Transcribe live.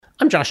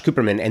Josh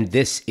Cooperman, and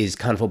this is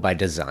Convo by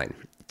Design.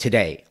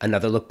 Today,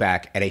 another look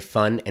back at a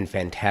fun and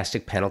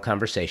fantastic panel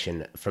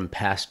conversation from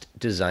past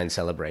design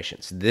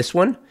celebrations. This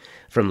one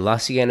from La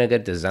Cienega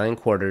Design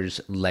Quarters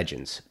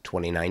Legends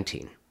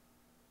 2019.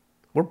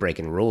 We're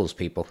breaking rules,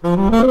 people.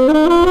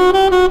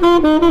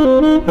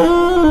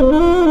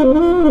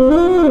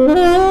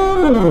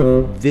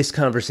 This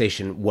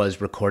conversation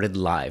was recorded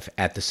live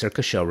at the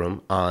Circa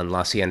showroom on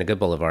La Cienega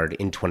Boulevard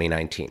in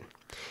 2019.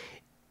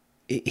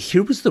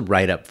 Here was the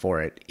write-up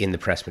for it in the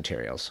press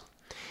materials.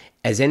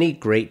 As any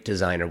great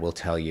designer will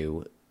tell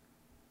you,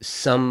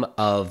 some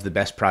of the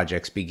best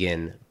projects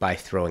begin by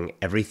throwing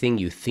everything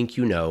you think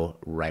you know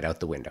right out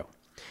the window.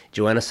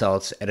 Joanna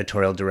Saltz,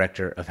 editorial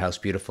director of House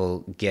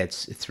Beautiful,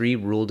 gets 3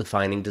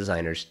 rule-defining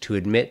designers to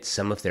admit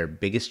some of their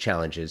biggest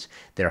challenges,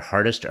 their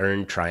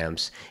hardest-earned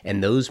triumphs,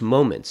 and those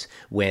moments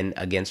when,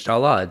 against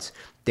all odds,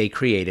 they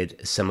created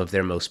some of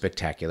their most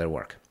spectacular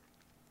work.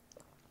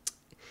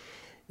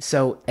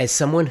 So, as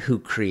someone who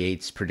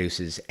creates,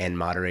 produces, and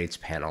moderates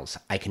panels,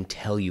 I can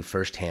tell you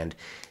firsthand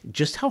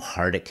just how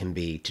hard it can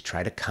be to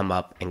try to come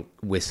up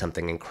with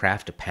something and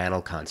craft a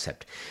panel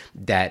concept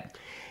that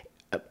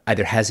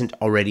either hasn't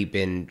already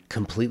been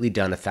completely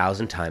done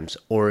 1,000 times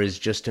or is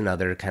just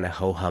another kind of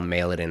ho-hum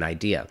mail-it-in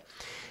idea.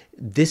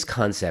 This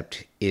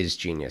concept is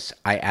genius.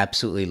 I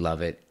absolutely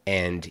love it,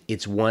 and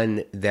it's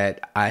one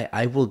that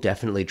I will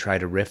definitely try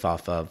to riff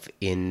off of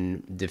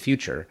in the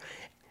future.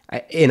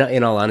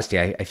 In all honesty,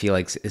 I feel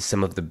like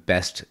some of the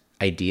best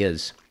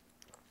ideas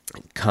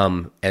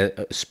come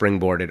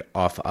springboarded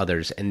off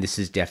others, and this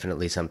is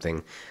definitely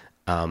something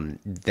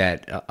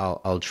that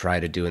I'll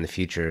try to do in the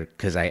future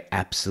because I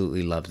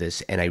absolutely love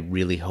this, and I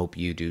really hope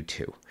you do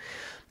too.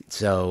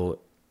 So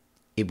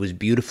it was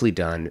beautifully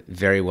done,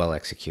 very well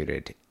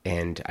executed,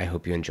 and I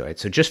hope you enjoy it.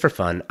 So just for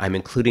fun, I'm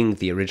including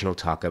the original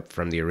talk-up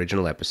from the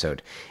original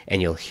episode,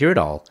 and you'll hear it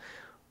all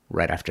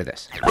right after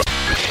this.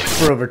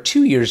 For over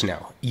 2 years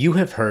now, you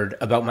have heard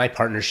about my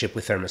partnership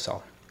with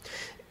ThermaSol.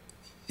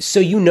 So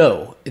you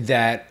know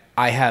that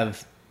I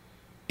have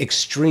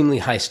extremely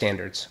high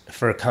standards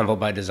for Convo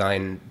by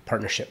Design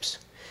partnerships.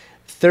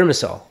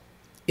 ThermaSol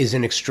is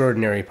an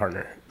extraordinary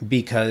partner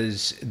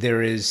because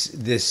there is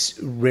this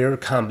rare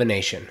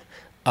combination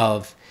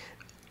of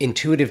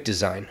intuitive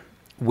design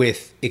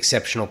with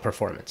exceptional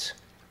performance.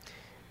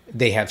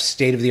 They have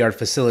state-of-the-art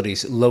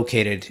facilities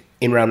located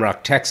in Round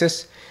Rock,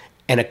 Texas,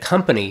 and a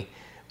company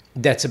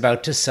that's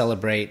about to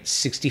celebrate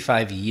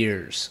 65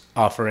 years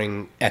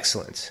offering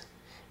excellence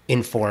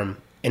in form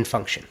and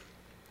function.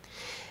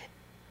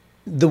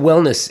 The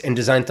Wellness and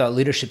Design Thought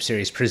Leadership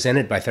Series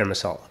presented by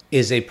ThermaSol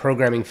is a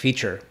programming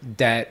feature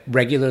that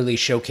regularly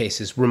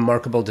showcases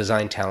remarkable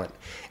design talent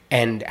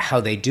and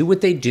how they do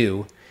what they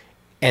do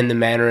and the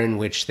manner in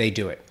which they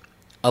do it,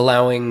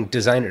 allowing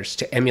designers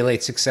to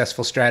emulate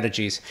successful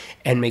strategies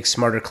and make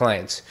smarter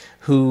clients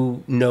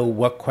who know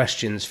what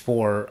questions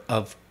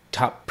of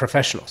top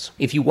professionals.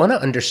 If you want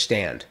to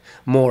understand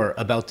more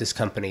about this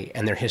company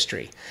and their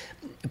history,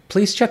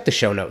 please check the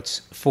show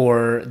notes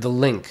for the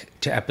link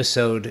to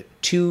episode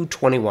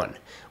 221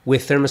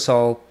 with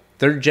ThermaSol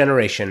third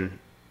generation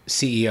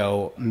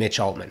CEO Mitch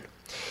Altman.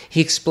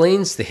 He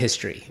explains the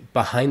history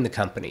behind the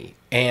company,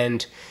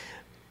 and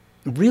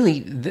really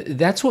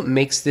that's what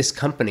makes this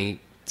company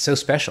so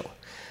special.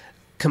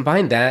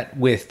 Combine that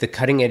with the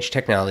cutting edge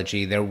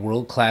technology, their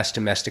world-class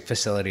domestic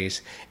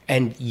facilities,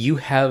 and you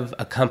have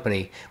a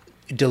company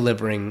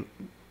delivering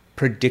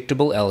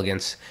predictable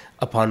elegance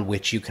upon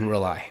which you can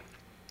rely.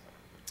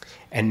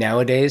 And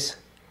nowadays,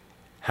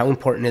 how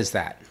important is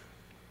that?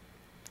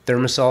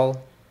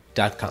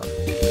 ThermaSol.com.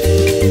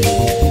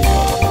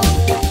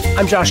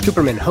 I'm Josh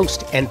Cooperman,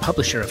 host and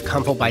publisher of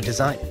Convo by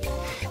Design.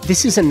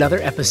 This is another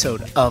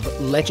episode of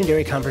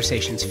Legendary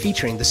Conversations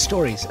featuring the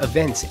stories,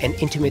 events, and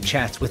intimate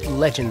chats with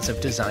legends of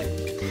design.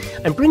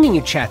 I'm bringing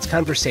you chats,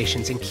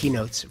 conversations, and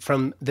keynotes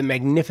from the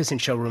magnificent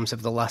showrooms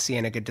of the La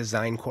Cienega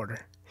Design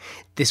Quarter.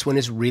 This one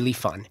is really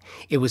fun.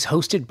 It was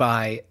hosted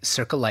by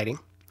Circa Lighting.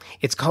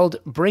 It's called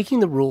Breaking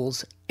the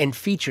Rules and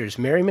features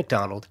Mary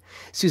McDonald,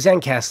 Suzanne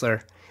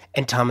Kassler,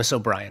 and Thomas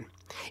O'Brien.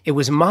 It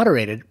was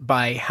moderated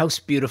by House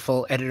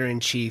Beautiful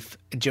editor-in-chief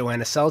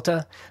Joanna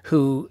Salta,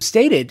 who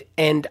stated,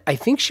 and I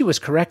think she was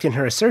correct in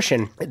her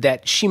assertion,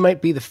 that she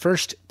might be the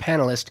first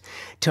panelist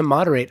to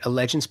moderate a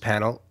Legends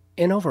panel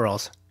in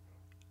overalls.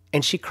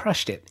 And she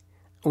crushed it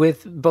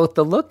with both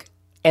the look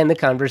and the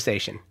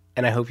conversation.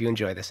 And I hope you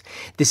enjoy this.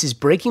 This is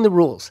Breaking the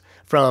Rules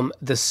from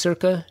the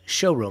Circa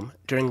showroom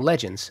during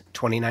Legends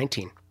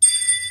 2019.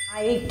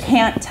 I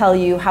can't tell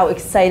you how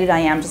excited I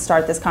am to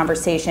start this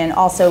conversation.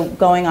 Also,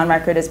 going on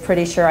record is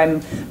pretty sure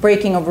I'm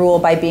breaking a rule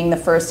by being the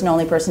first and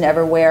only person to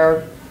ever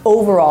wear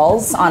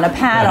overalls on a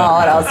panel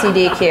at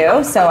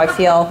LCDQ. So I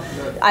feel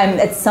I'm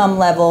at some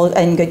level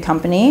in good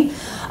company.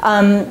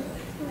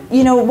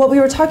 You know, what we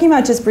were talking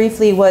about just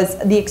briefly was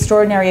the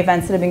extraordinary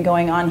events that have been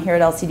going on here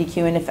at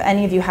LCDQ, and if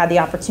any of you had the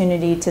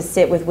opportunity to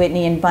sit with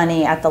Whitney and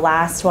Bunny at the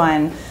last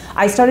one,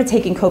 I started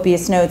taking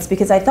copious notes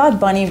because I thought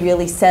Bunny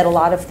really said a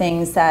lot of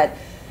things that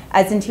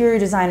as interior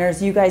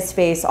designers, you guys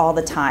face all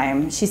the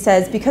time. She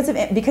says, because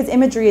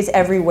imagery is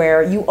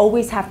everywhere, you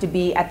always have to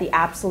be at the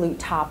absolute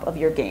top of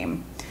your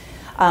game.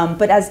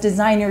 But as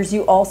designers,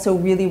 you also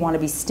really want to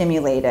be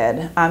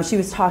stimulated. She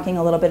was talking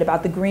a little bit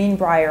about the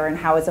Greenbrier and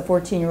how as a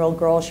 14-year-old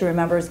girl, she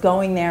remembers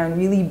going there and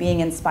really being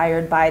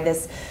inspired by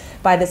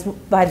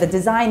the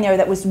design there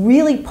that was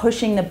really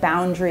pushing the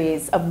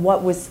boundaries of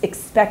what was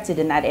expected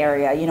in that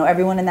area. You know,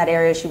 everyone in that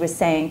area, she was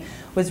saying,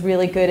 was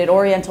really good at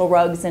Oriental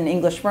rugs and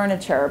English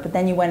furniture, but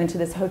then you went into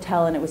this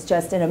hotel and it was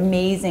just an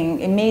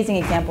amazing, amazing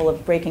example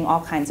of breaking all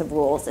kinds of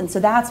rules. And so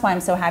that's why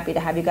I'm so happy to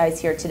have you guys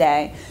here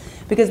today,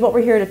 because what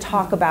we're here to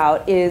talk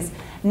about is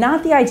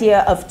not the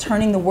idea of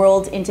turning the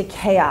world into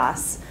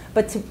chaos,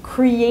 but to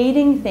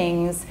creating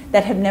things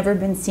that have never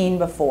been seen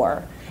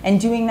before,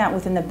 and doing that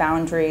within the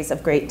boundaries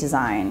of great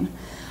design.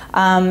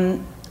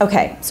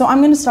 Okay, so I'm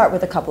going to start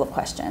with a couple of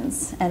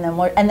questions, and then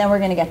we're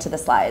going to get to the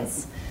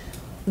slides.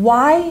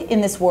 Why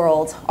in this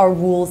world are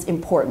rules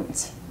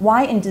important?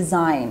 Why in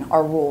design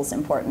are rules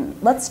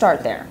important? Let's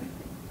start there.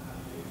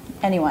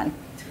 Anyone?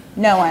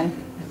 No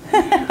one?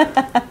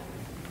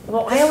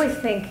 Well, I always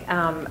think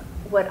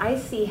what I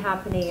see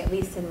happening, at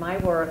least in my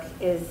work,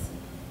 is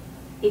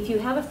if you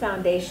have a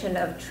foundation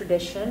of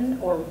tradition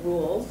or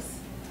rules,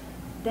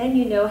 then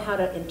you know how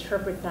to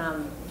interpret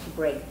them to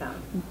break them.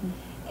 Mm-hmm.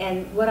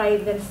 And what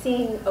I've been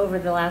seeing over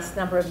the last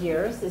number of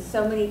years is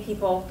so many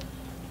people,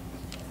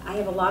 I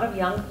have a lot of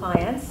young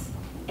clients,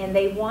 and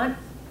they want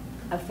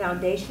a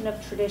foundation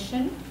of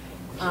tradition.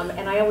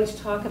 And I always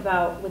talk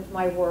about, with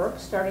my work,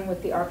 starting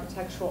with the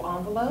architectural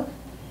envelope,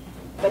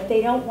 but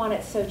they don't want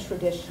it so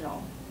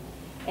traditional.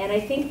 And I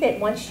think that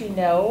once you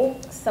know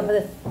some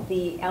of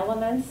the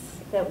elements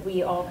that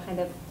we all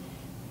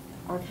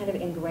are kind of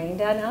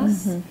ingrained in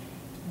us, mm-hmm.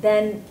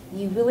 then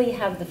you really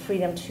have the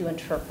freedom to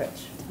interpret.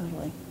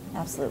 Totally,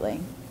 absolutely.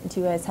 Do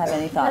you guys have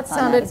any thoughts that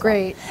on that? Sounded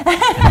great.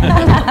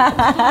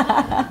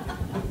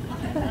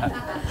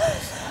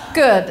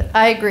 Good,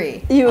 I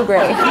agree. You agree.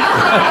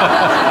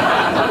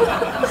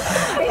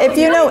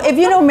 If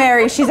you know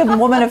Mary, she's a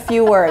woman of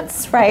few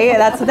words, right?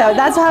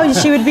 That's how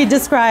she would be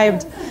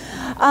described.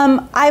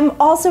 I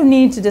also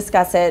need to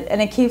discuss it,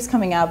 and it keeps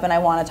coming up, and I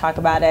want to talk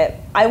about it.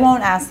 I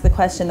won't ask the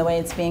question the way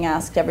it's being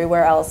asked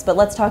everywhere else, but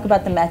let's talk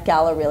about the Met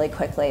Gala really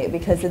quickly,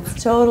 because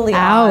it's totally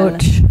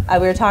Ouch. We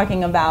were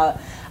talking about,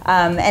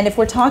 and if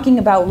we're talking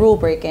about rule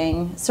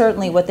breaking,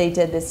 certainly what they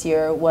did this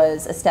year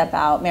was a step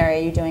out. Mary,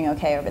 are you doing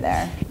okay over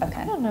there?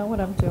 Okay. I don't know what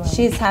I'm doing.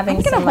 She's having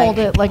I'm some, gonna hold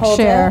it like hold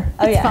Cher. it?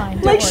 Oh, it's yeah. fine.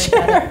 Don't like worry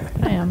Cher. about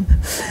it. I am.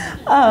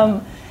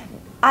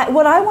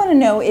 What I want to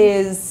know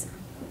is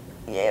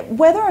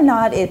whether or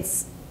not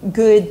it's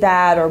good,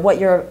 bad, or what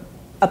your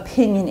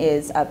opinion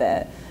is of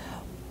it.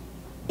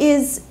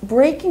 Is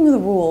breaking the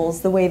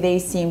rules the way they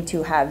seem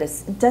to have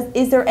this,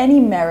 is there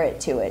any merit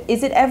to it?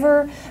 Is it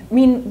ever, I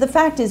mean, the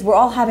fact is we're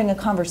all having a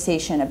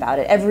conversation about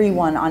it.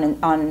 Everyone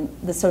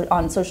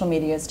on social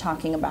media is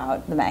talking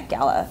about the Met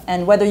Gala.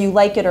 And whether you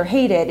like it or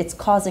hate it, it's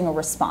causing a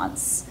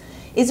response.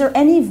 Is there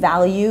any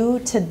value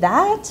to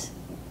that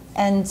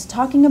and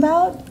talking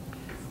about?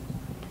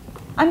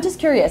 I'm just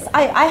curious.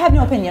 I have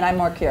no opinion, I'm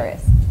more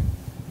curious.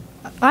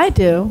 I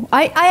do.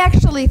 I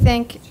actually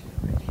think.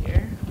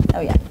 Oh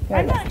yeah.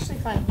 I'm not actually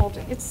fine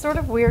holding. It's sort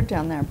of weird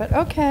down there, but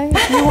okay.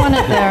 If you want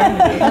it there.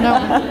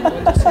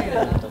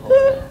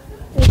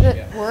 Is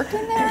it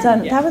working there?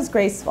 That was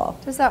graceful.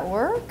 Does that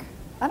work?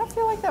 I don't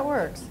feel like that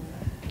works.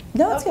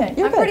 No, it's good.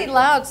 You're I'm good. pretty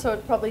loud, so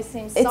it probably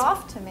seems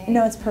soft to me.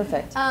 No, it's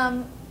perfect.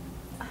 I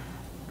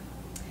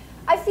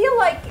feel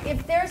like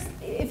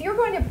if you're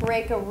going to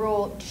break a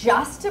rule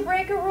just to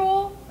break a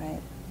rule, right.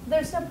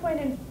 There's no point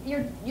in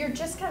you're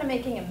just kind of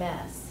making a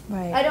mess.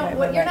 Right.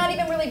 You're not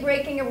even really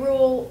breaking a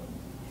rule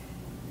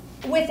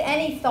with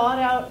any thought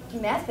out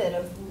method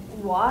of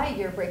why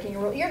you're breaking a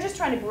rule. You're just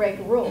trying to break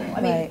a rule.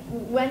 I mean,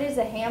 when is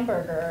a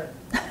hamburger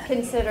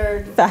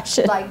considered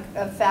fashion? Like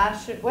a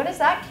fashion? What is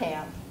that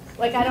camp?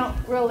 Like I don't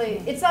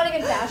really. It's not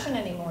even fashion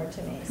anymore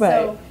to me. Right.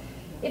 So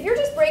if you're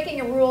just breaking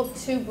a rule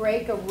to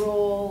break a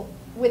rule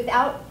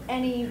without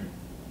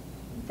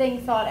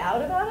anything thought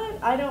out about it,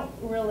 I don't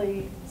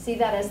really see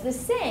that as the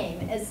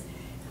same as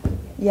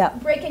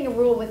breaking a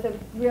rule with a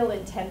real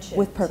intention.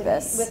 With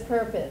purpose. With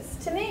purpose.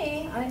 To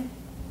me,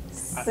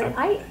 go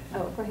ahead,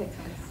 Thomas.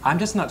 I'm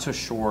just not so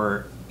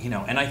sure,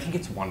 and I think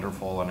it's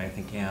wonderful, and I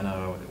think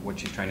Anna, what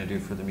she's trying to do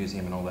for the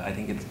museum and all that, I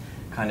think it's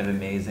kind of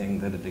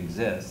amazing that it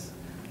exists.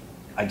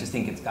 I just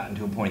think it's gotten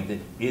to a point that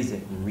is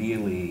it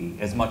really,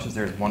 as much as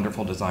there's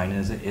wonderful design,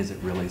 is it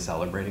really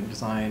celebrating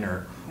design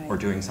or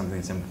doing something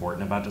that's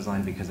important about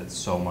design, because it's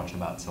so much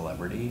about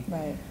celebrity.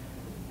 Right.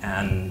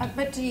 And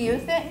but do you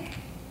think,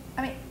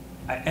 I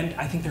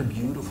think there are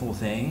beautiful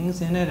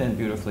things in it and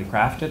beautifully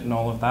crafted and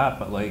all of that,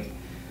 but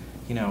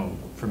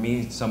for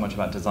me, so much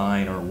about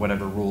design or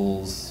whatever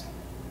rules,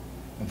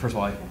 and first of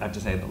all, I have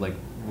to say that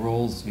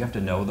rules, you have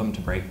to know them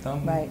to break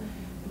them. Right.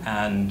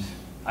 And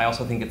I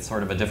also think it's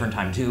sort of a different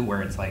time too,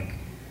 where it's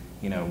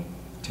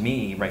to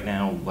me right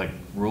now, like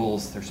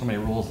rules, there's so many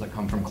rules that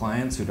come from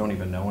clients who don't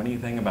even know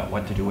anything about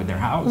what to do with their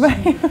house.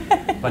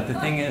 But the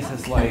thing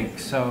is like,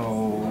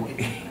 so,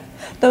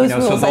 those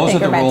rules, so those I think, are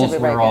the are meant to rules be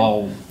we're broken.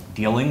 all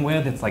dealing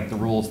with. It's like the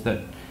rules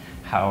that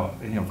how,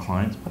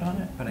 clients put on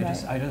it. But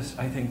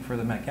I think for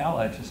the Met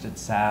Gala,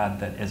 it's sad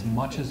that as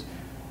much as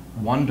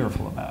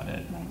wonderful about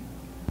it, Right.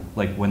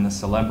 like when the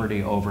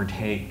celebrity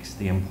overtakes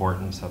the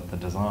importance of the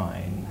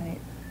design, Right.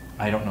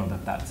 I don't know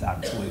that that's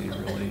actually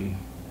really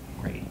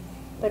great.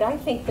 But I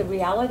think the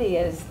reality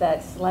is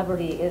that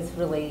celebrity is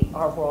really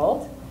our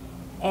world.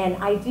 And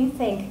I do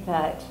think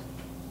that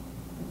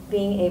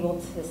being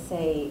able to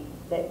say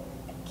that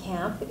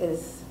camp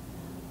is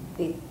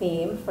the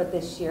theme for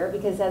this year,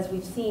 because as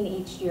we've seen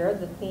each year,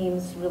 the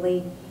themes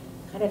really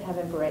kind of have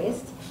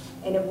embraced.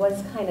 And it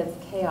was kind of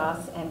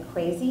chaos and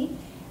crazy.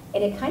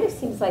 And it kind of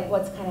seems like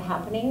what's kind of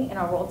happening in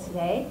our world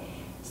today.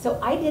 So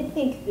I did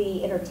think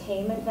the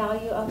entertainment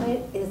value of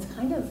it is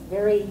kind of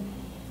very,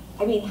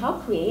 I mean, how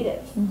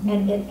creative.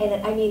 And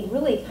I mean,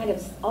 really kind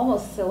of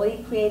almost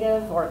silly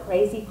creative or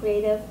crazy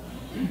creative.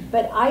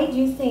 But I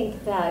do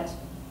think that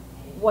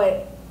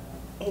what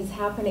is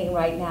happening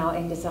right now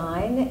in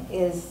design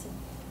is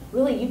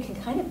really you can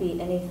kind of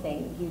be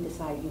anything you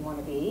decide you want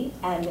to be.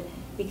 And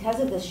because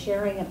of the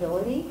sharing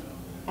ability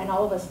and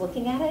all of us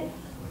looking at it,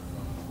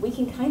 we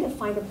can kind of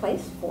find a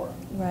place for it.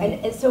 Right.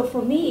 And so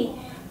for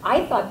me,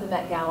 I thought the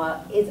Met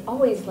Gala is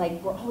always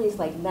like, we're always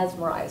like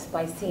mesmerized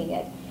by seeing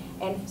it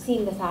and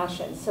seeing the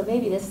fashion. So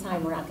maybe this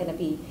time we're not going to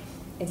be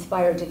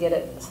inspired to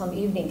get some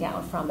evening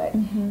gown from it.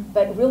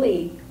 But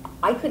really,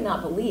 I could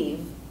not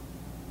believe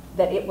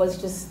that it was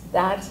just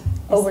that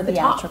over the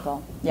top.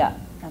 Theatrical. Yeah,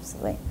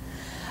 absolutely.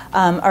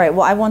 All right,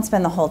 well, I won't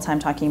spend the whole time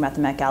talking about the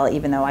Met Gala,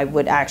 even though I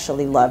would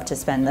actually love to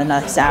spend the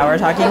next hour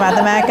talking about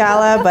the Met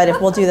Gala, but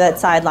if we'll do that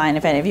sideline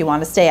if any of you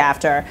want to stay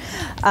after.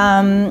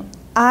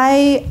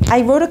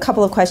 I wrote a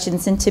couple of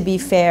questions, and to be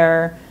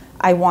fair,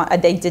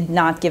 they did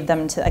not give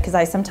them to, because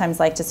I sometimes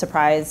like to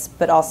surprise,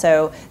 but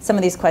also some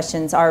of these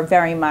questions are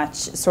very much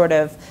sort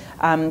of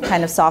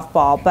kind of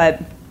softball.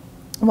 But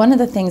one of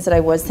the things that I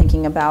was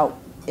thinking about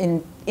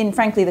in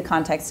frankly the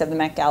context of the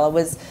Met Gala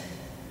was,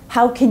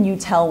 how can you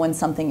tell when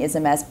something is a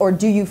mess? Or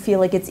do you feel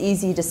like it's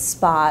easy to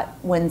spot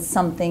when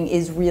something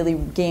is really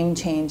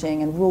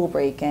game-changing and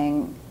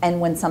rule-breaking, and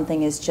when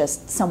something is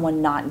just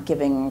someone not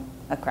giving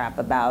a crap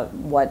about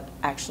what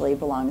actually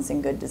belongs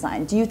in good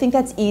design? Do you think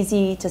that's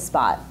easy to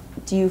spot?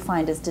 Do you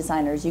find as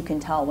designers you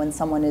can tell when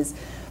someone is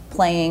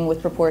playing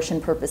with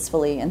proportion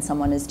purposefully and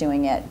someone is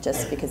doing it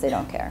just because they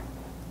don't care?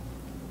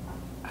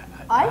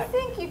 I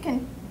think you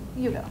can,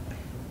 you go.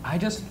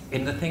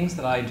 In the things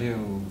that I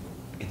do,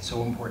 it's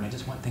so important. I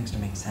just want things to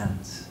make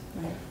sense.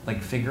 Right.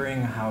 Like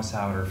figuring a house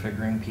out or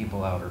figuring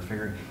people out or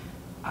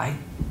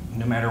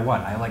no matter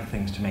what, I like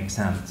things to make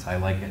sense. I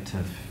like it to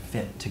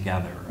fit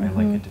together. I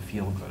like it to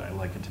feel good. I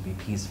like it to be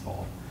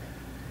peaceful.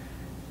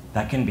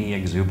 That can be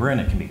exuberant,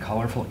 it can be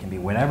colorful, it can be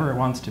whatever it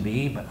wants to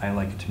be, but I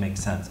like it to make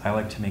sense. I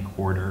like to make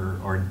order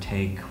or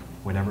take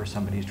whatever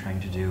somebody's trying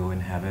to do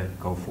and have it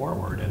go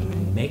forward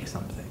and make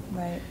something.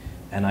 Right.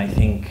 And I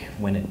think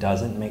when it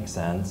doesn't make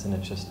sense and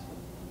it's just,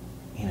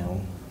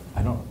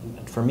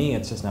 for me,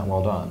 it's just not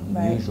well done,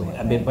 Right, usually. right,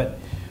 I mean, right.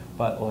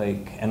 but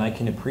like, and I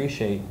can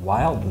appreciate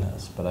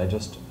wildness, but I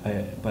just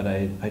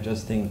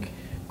think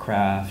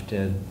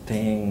crafted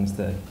things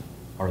that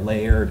are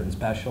layered and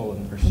special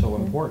and are so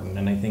important.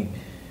 And I think,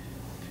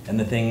 and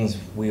the things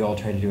we all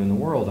try to do in the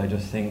world, I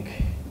just think,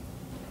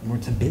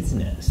 it's a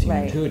business,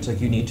 Right. too. It's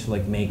like you need to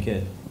like make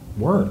it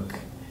work,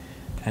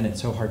 and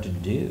it's so hard to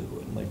do.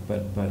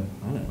 But I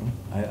don't know.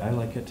 I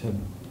like it to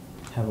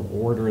have an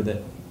order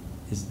that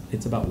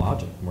it's about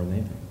logic more than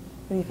anything.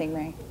 What do you think,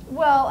 Mary?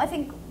 Well, I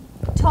think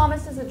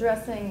Thomas is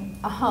addressing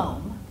a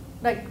home,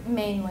 like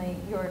mainly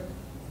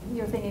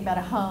you're thinking about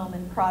a home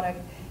and product,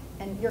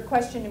 and your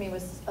question to me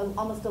was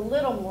almost a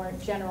little more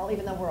general,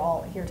 even though we're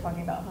all here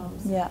talking about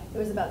homes. Yeah. It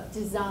was about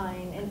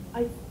design,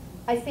 and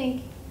I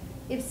think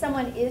if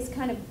someone is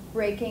kind of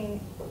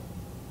breaking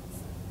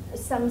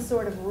some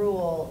sort of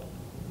rule,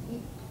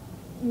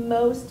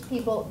 most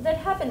people that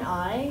have an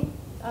eye,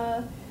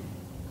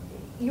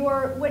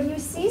 when you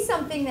see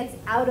something that's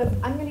out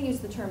of, I'm going to use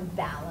the term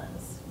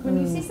balance. When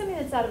you see something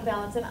that's out of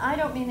balance, and I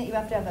don't mean that you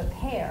have to have a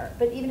pair,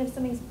 but even if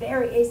something's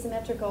very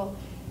asymmetrical,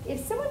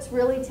 if someone's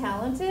really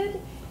talented,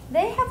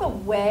 they have a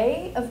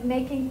way of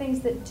making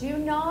things that do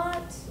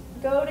not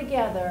go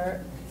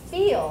together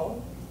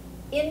feel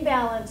in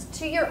balance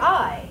to your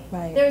eye.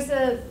 Right. There's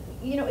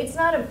it's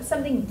not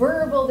something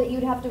verbal that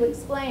you'd have to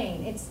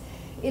explain.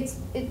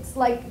 It's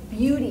like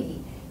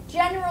beauty.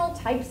 General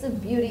types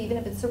of beauty, even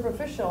if it's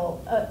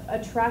superficial,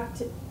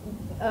 attract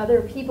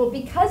other people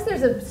because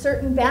there's a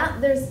certain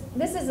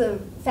this is a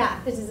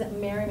fact. This isn't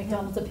Mary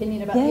McDonald's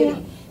opinion about beauty.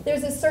 Yeah.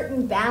 There's a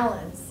certain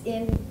balance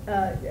in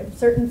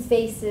certain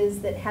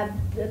faces that have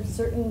a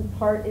certain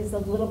part is a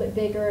little bit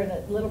bigger and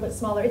a little bit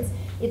smaller.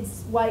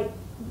 It's why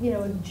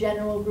a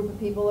general group of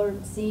people are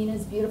seen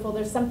as beautiful.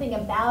 There's something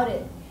about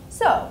it.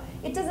 So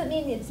it doesn't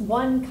mean it's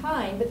one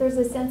kind, but there's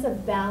a sense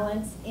of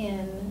balance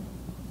in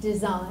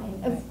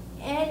design of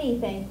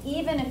anything,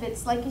 even if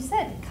it's, like you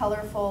said,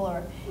 colorful,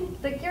 or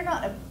like you're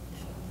not a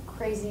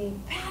crazy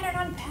pattern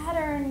on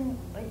pattern,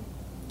 like.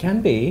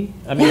 Can be.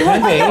 I mean, it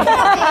can be.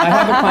 I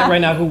have a client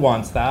right now who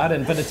wants that,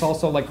 but it's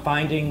also like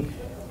finding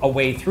a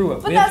way through it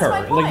But with that's her. my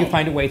Like you point.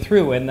 find a way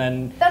through, and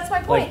then That's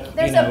my point. like,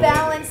 There's you know, a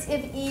balance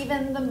if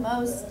even the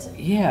most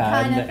yeah,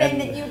 kind of and thing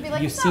that you would be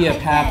like, you it's see not a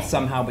my path thing.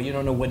 somehow, but you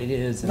don't know what it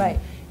is. And Right.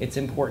 it's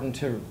important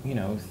to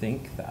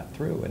think that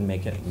through and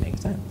make it make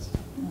sense,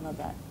 I love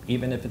that.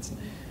 even if it's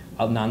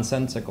a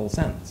nonsensical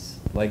sense,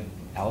 like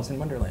Alice in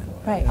Wonderland.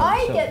 Right.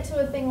 I So- get to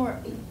a thing where,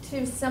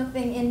 to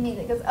something in me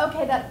that goes,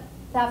 okay,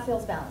 that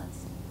feels balanced.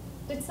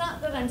 It's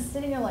not that I'm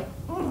sitting there like,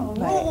 oh,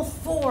 rule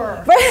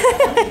 4,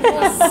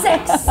 rule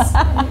 6.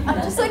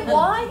 I'm just like,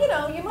 why?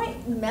 You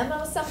might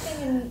memo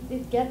something and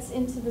it gets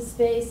into the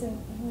space and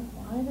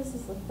why does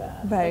this look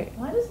bad? Right. Like,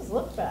 why does this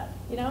look bad?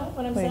 You know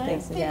what I'm What do you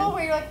saying? think, People Suzanne?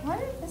 where you're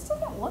like, this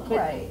doesn't look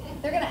right.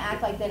 They're gonna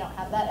act like they don't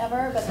have that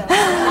ever, but they're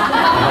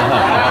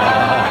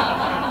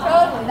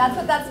totally. That's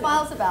what that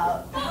smile's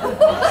about.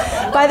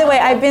 By the way,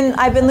 I've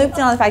been looped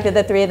in on the fact that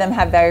the three of them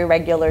have very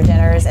regular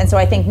dinners, and so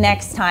I think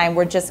next time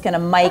we're just gonna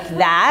mic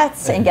that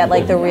and get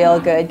like the real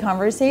good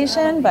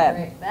conversation. But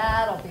Great.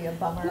 That'll be a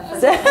bummer for But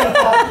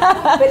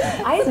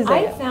Suzanne.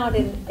 I found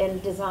in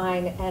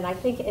design, and I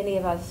think any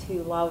of us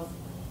who love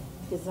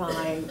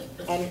design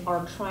and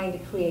are trying to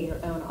create your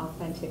own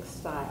authentic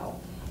style,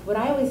 what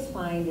I always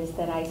find is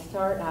that I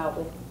start out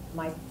with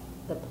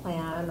the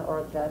plan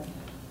or the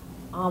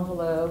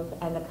envelope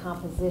and the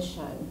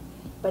composition,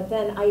 but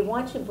then I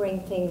want to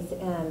bring things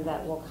in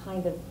that will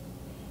kind of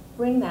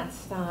bring that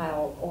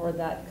style or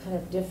that kind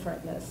of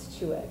differentness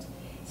to it.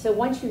 So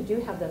once you do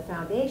have the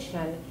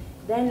foundation,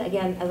 then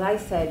again, as I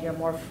said, you're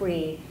more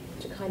free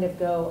to kind of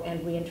go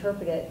and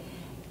reinterpret it.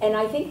 And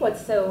I think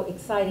what's so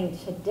exciting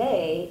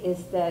today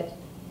is that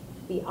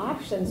the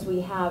options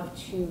we have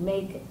to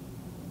make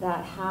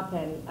that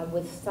happen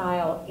with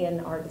style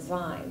in our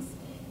designs,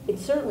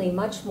 it's certainly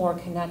much more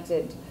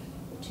connected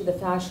to the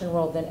fashion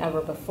world than ever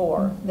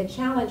before. The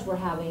challenge we're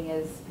having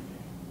is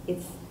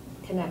it's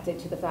connected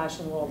to the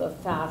fashion world of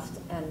fast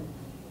and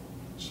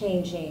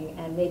changing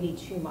and maybe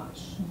too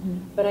much.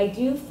 But I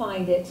do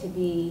find it to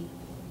be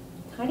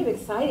kind of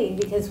exciting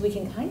because we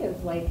can kind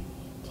of like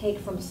take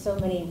from so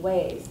many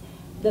ways.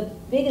 The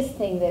biggest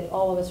thing that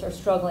all of us are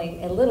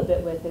struggling a little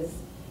bit with is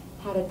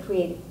how to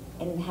create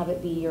and have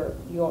it be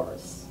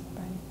yours.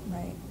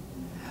 right.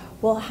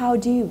 Well, how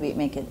do you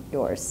make it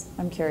yours?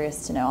 I'm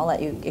curious to know. I'll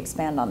let you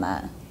expand on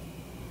that.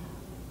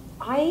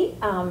 I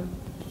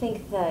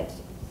think that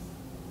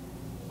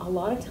a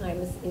lot of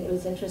times it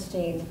was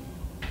interesting.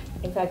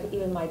 In fact,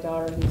 even my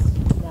daughter,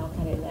 who's now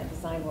kind of in that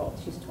design world,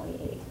 she's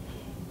 28.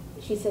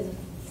 She says,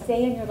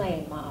 "Stay in your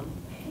lane, Mom."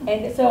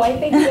 And so I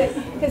think that,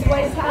 because what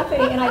is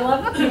happening, and I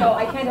love,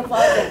 I kind of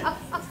love it,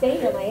 stay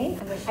in your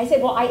lane. I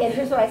said, well, and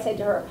here's what I said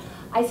to her.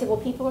 I said, well,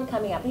 people are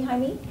coming up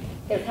behind me.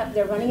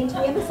 They're running into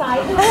me on the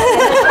side.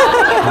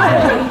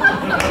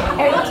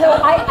 And so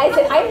I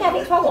said, I'm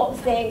having trouble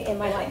staying in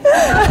my lane.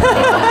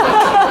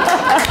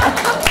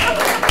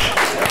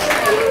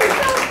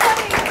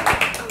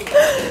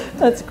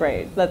 That's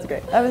great. That's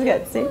great. That was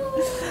good. See?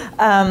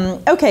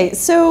 Okay,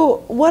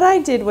 so what I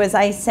did was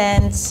I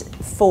sent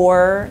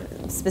 4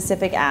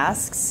 specific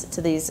asks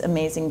to these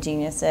amazing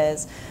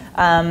geniuses.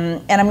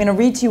 And I'm going to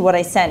read to you what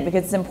I sent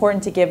because it's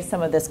important to give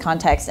some of this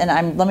context.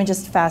 And let me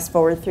just fast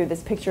forward through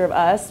this picture of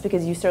us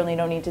because you certainly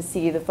don't need to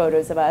see the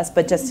photos of us,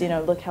 but just,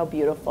 look how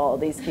beautiful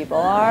these people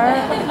are.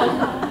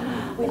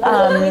 We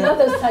love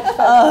those touch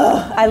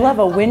photos. I love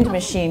a wind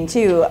machine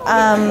too.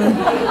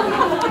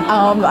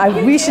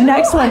 We should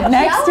next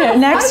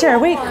year.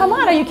 Wait, come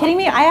on, are you kidding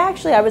me?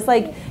 I was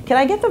like, can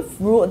I get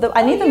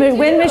I need the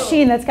wind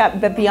machine that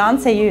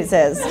Beyonce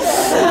uses.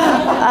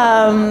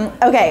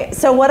 Okay,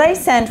 so what I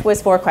sent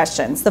was 4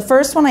 questions. The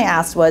first one I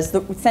asked was,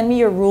 send me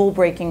your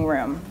rule-breaking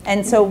room.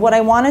 And so what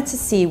I wanted to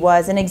see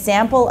was an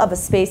example of a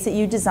space that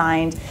you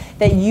designed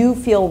that you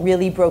feel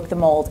really broke the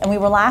mold. And we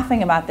were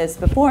laughing about this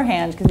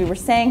beforehand because we were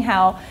saying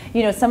how,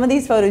 some of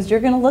these photos you're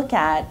going to look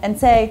at and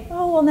say,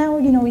 oh, well, now,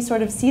 we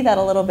sort of see that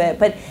a little bit.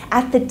 But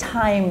at the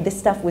time, this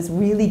stuff was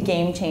really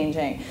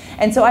game-changing.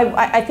 And so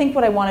I think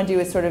what I want to do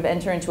is sort of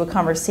enter into a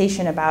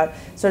conversation about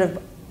sort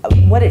of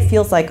what it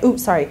feels like,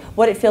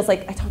 what it feels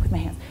like, I talk with my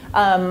hands,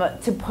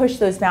 to push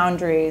those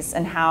boundaries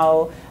and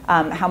how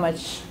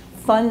much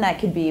fun that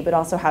could be, but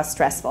also how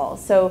stressful.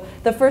 So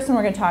the first one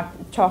we're going to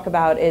talk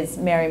about is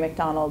Mary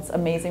McDonald's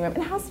amazing room.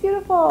 And how's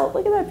beautiful,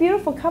 look at that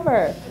beautiful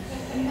cover.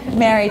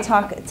 Mary,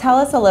 tell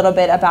us a little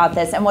bit about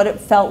this and what it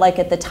felt like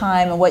at the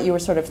time and what you were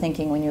sort of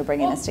thinking when you were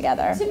bringing this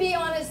together. To be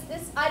honest,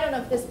 I don't know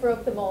if this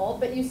broke the mold,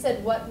 but you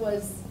said what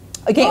was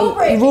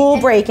rule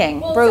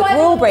breaking. So I have a rule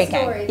little breaking.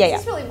 story. Yeah,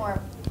 This is really more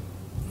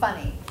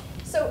funny.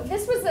 So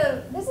this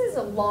is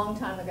a long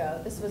time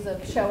ago. This was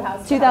a show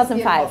house.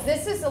 2005.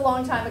 This is a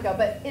long time ago,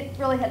 but it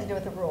really had to do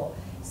with the rule.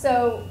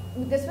 So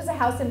this was a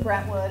house in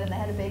Brentwood, and they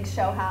had a big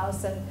show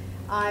house, and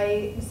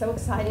I was so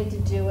excited to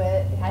do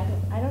it. I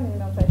don't even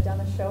know if I'd done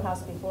a show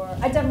house before.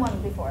 I'd done one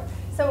before.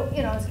 So,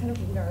 I was kind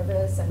of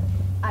nervous, and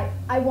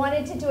I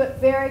wanted to do it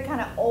very kind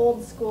of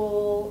old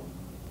school,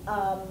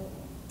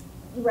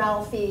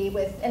 Ralphie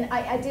with, and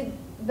I did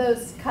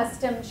those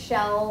custom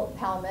shell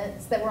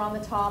pelmets that were on the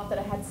top that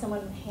I had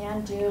someone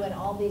hand do, and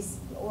all these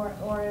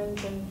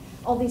orange and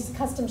all these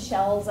custom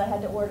shells I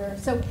had to order.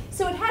 So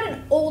it had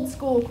an old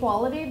school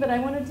quality, but I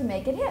wanted to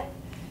make it hip.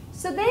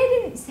 So they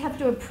didn't have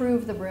to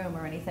approve the room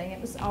or anything. It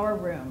was our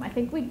room. I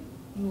think we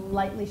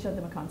lightly showed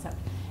them a concept.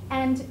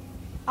 And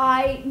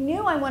I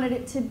knew I wanted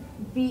it to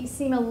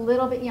seem a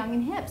little bit young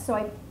and hip, so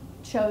I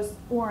chose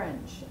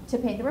orange to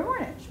paint the room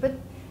orange. But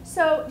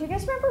so, do you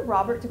guys remember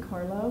Robert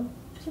DiCarlo?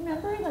 Do you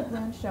remember, like,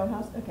 Ranch Show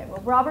House? Okay, well,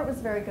 Robert was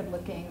very good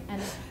looking,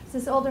 and it's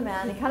this older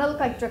man. He kind of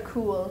looked like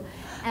Dracul,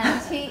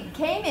 and he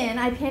came in.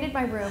 I painted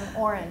my room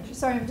orange.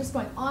 Sorry, I'm just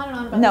going on and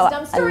on about this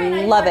dumb story.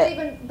 I love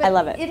it. I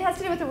love it. It has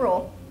to do with the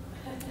rule.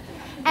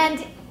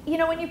 And you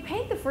know, when you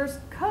paint the first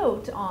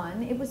coat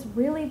on, it was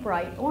really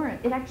bright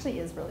orange. It actually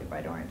is really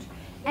bright orange.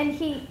 And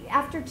he,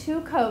 after 2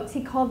 coats,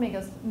 he called me and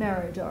goes,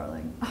 "Mary,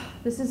 darling,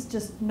 this is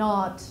just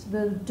not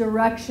the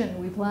direction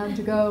we plan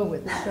to go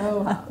with the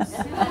show house."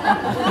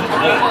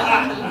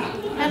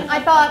 And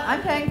I thought,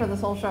 I'm paying for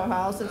this whole show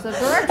house. It's the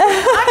direction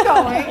I'm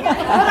going.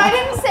 But I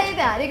didn't say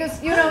that. He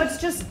goes, "You know, it's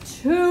just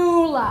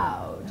too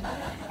loud.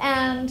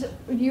 And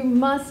you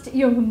must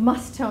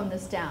tone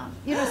this down."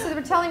 You know, so they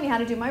were telling me how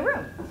to do my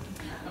room.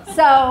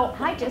 So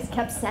I just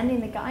kept sending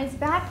the guys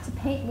back to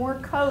paint more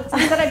coats.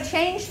 I said, I've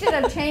changed it.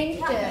 And I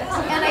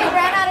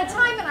ran out of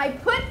time, and I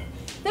put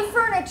the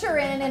furniture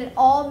in, and it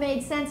all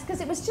made sense because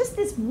it was just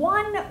this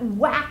one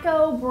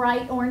wacko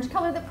bright orange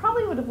color that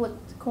probably would have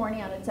looked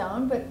corny on its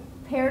own, but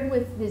paired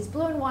with these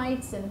blue and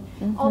whites and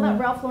all that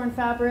Ralph Lauren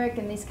fabric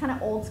and these kind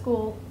of old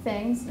school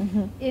things,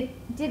 it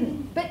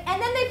didn't.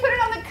 And then they put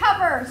it on the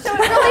cover, so it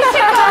really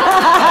should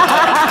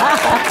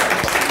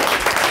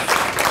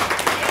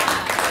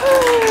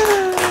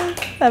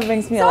That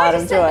brings me a lot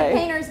of joy. So I just sent the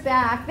painters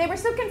back. They were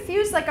so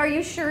confused, like, "Are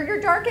you sure you're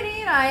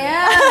darkening?" I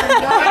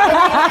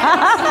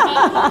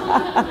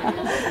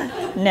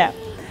am. No.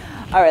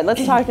 All right,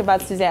 let's talk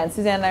about Suzanne.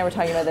 Suzanne and I were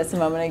talking about this a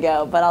moment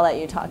ago, but I'll let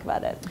you talk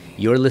about it.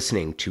 You're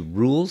listening to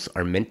Rules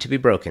Are Meant to Be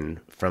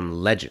Broken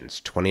from Legends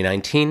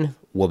 2019.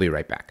 We'll be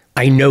right back.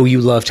 I know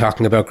you love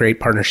talking about great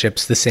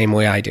partnerships the same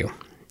way I do.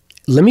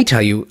 Let me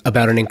tell you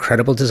about an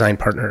incredible design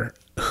partner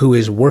who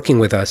is working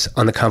with us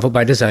on the Convo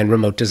by Design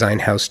Remote Design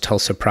House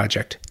Tulsa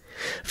project.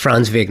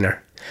 Franz Wegner,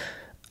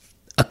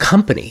 a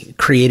company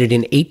created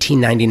in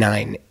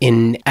 1899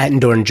 in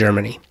Attendorn,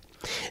 Germany.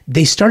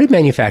 They started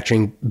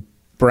manufacturing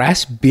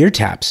brass beer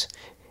taps.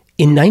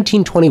 In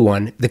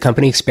 1921, the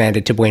company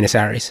expanded to Buenos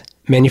Aires,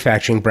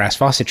 manufacturing brass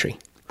faucetry.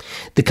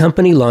 The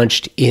company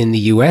launched in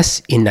the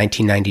US in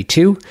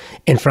 1992,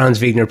 and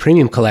Franz Wegner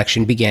Premium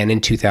Collection began in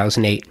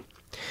 2008.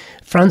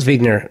 Franz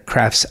Wegner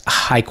crafts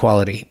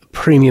high-quality,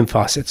 premium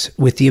faucets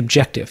with the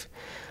objective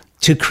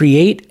to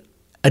create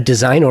a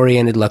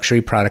design-oriented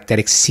luxury product that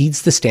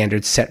exceeds the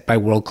standards set by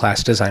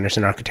world-class designers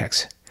and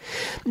architects.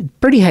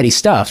 Pretty heady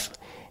stuff,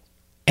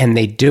 and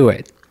they do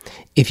it.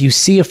 If you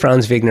see a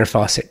Franz Wegner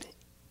faucet,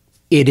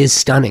 it is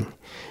stunning.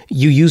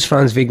 You use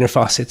Franz Wegner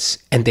faucets,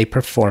 and they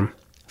perform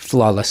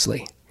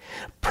flawlessly.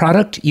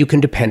 Product you can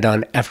depend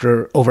on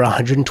after over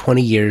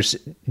 120 years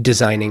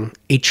designing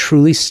a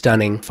truly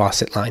stunning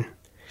faucet line.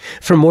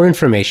 For more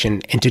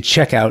information and to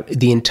check out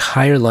the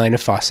entire line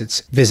of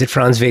faucets, visit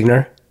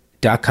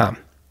franzwegner.com.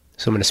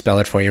 So I'm going to spell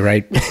it for you,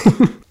 right?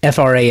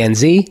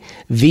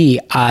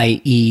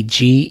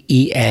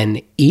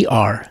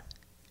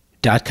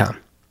 FranzVegner.com.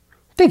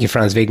 Thank you,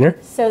 Franz Wegner.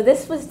 So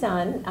this was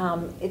done,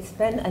 it's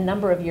been a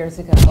number of years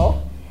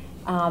ago.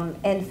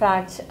 In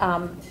fact,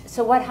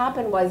 so what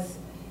happened was,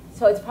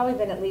 so it's probably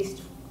been at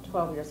least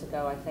 12 years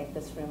ago, I think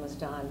this room was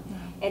done.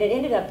 And it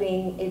ended up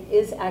being, it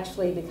is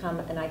actually become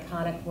an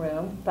iconic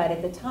room, but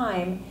at the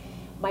time,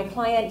 my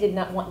client did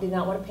not want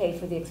to pay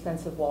for the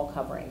expensive wall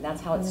covering. That's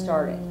how it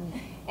started.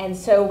 And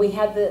so we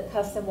had the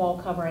custom wall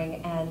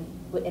covering and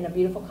in a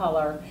beautiful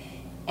color.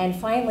 And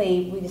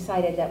finally, we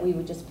decided that we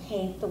would just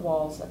paint the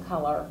walls a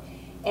color.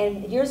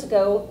 And years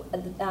ago,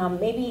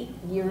 maybe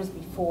years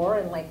before,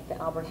 in like the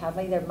Albert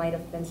Hadley, there might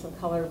have been some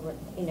color,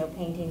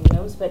 painting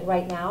rooms. But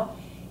right now,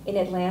 in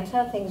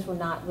Atlanta, things were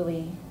not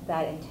really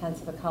that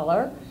intense of a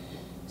color.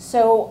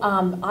 So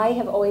I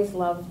have always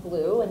loved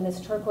blue, and this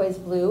turquoise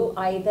blue,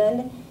 I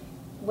then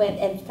went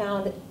and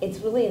found it's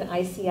really an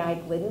ICI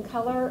Glidden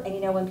color.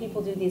 And when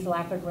people do these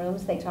lacquered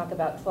rooms, they talk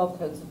about 12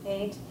 coats of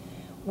paint.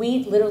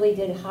 We literally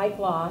did high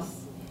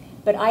gloss,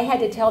 but I had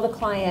to tell the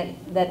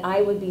client that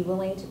I would be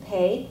willing to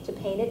pay to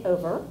paint it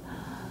over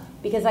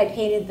because I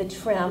painted the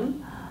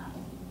trim,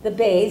 the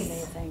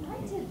base,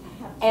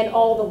 and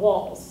all the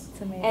walls.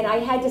 And I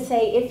had to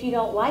say, if you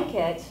don't like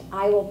it,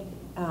 I will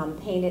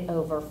paint it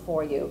over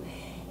for you.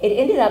 It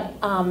ended up,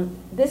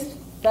 this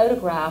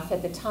photograph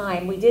at the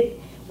time,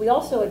 we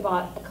also had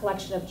bought a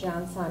collection of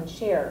Johnson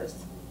chairs,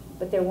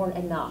 but there weren't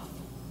enough.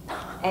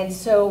 And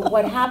so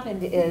what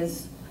happened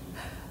is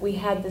we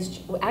had this,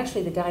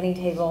 actually the dining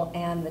table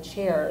and the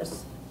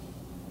chairs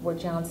were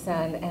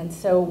Johnson, and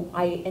so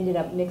I ended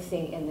up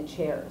mixing in the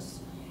chairs.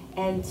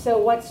 And so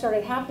what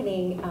started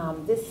happening,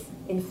 this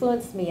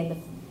influenced me in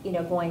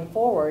the, going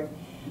forward.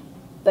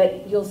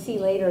 But you'll see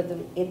later,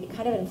 it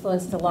kind of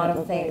influenced a lot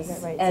of things.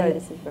 Right. And Sorry,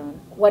 this is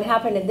Rowan. what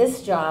happened in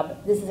this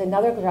job, this is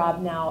another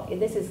job now,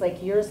 this is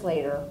like years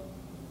later.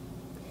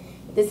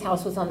 This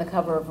house was on the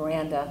cover of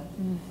Veranda.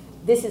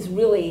 This is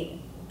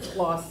really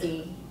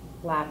glossy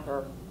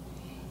lacquer.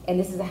 And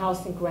this is a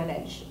house in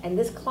Greenwich. And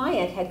this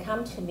client had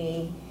come to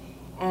me,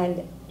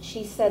 and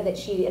she said that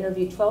she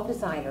interviewed 12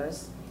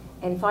 designers.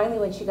 And finally,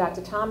 when she got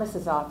to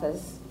Thomas's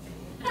office,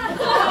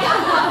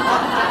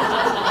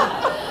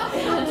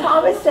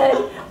 Thomas said,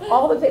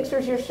 all the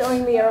pictures you're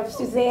showing me are of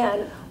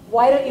Suzanne.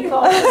 Why don't you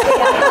call Suzanne?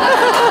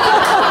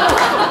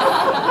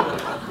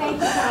 Thank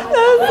you, Thomas.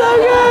 That's so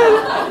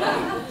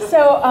good.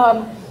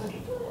 So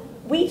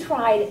we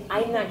tried,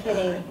 I'm not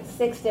kidding,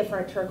 6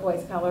 different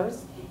turquoise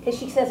colors. Because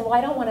she says, well,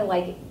 I don't want to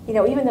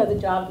even though the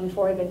job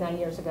before had been done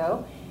years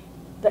ago,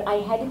 but I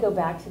had to go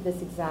back to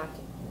this exact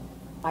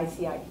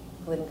ICI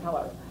glidden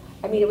color.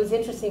 I mean, it was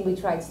interesting, we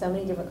tried so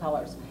many different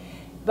colors.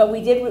 But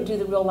we did do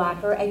the real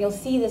lacquer, and you'll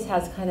see this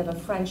has kind of a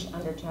French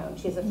undertone.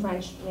 She has a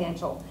French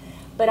mantle.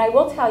 But I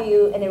will tell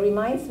you, and it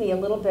reminds me a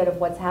little bit of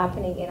what's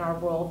happening in our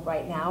world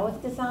right now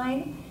with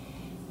design.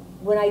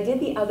 When I did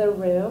the other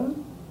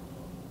room,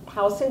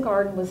 House and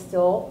Garden was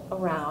still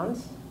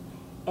around,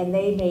 and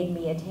they made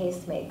me a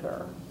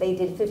tastemaker. They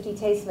did 50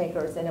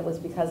 tastemakers, and it was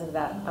because of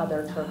that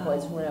other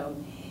turquoise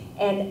room.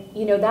 And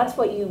that's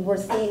what you were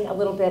seeing a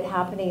little bit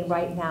happening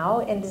right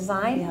now in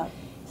design. Yeah.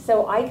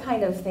 So I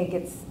kind of think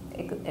it's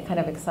kind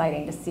of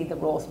exciting to see the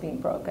rules being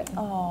broken.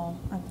 Oh,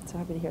 I'm so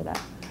happy to hear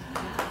that.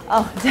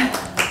 Oh,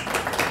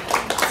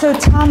 so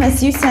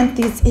Thomas, you sent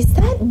these. Is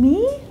that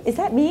me? Is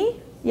that me?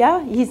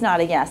 Yeah, he's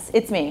nodding. Yes,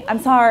 it's me. I'm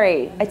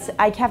sorry.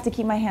 I have to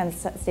keep my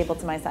hands stapled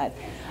to my side.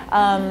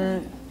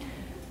 I'm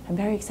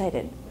very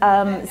excited.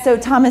 So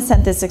Thomas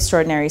sent this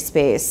extraordinary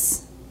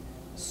space.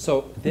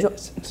 So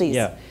this, please.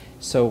 Yeah.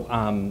 So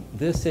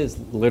this is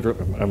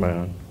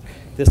literally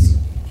this.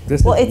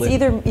 Well,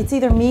 it's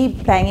either me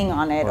banging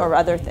on it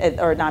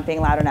or not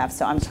being loud enough.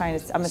 So I'm gonna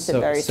sit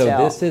very still.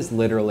 So this is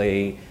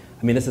literally,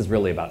 this is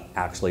really about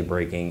actually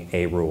breaking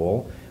a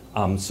rule,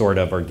 sort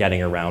of, or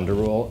getting around a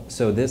rule.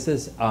 So this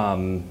is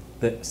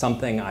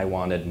something I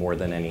wanted more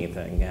than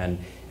anything, and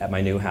at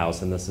my new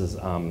house, and this is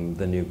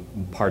the new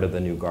part of the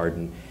new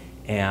garden,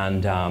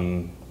 and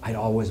I'd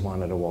always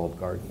wanted a walled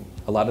garden.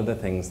 A lot of the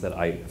things that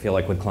I feel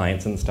like with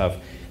clients and stuff,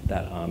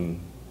 that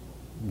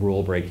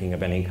rule breaking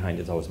of any kind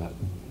is always about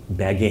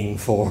begging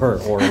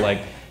for, or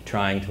like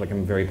trying to,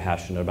 I'm very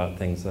passionate about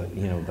things that,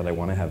 that I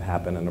want to have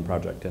happen in a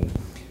project. And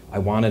I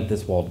wanted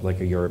this walled, like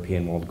a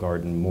European walled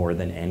garden more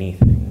than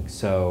anything.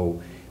 So,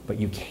 but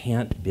you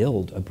can't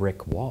build a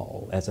brick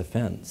wall as a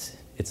fence.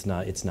 It's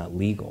not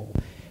legal.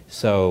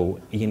 So,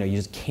 you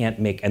just can't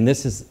make, and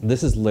this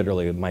is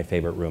literally my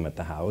favorite room at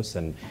the house,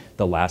 and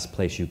the last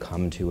place you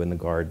come to in the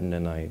garden,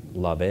 and I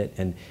love it.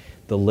 And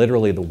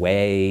literally the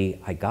way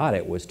I got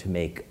it was to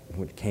make,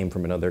 which came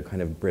from another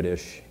kind of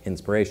British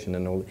inspiration,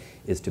 and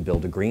is to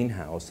build a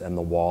greenhouse, and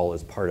the wall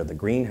is part of the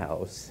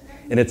greenhouse,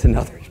 and it's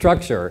another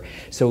structure.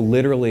 So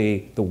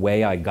literally the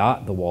way I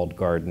got the walled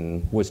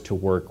garden was to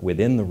work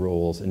within the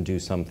rules and do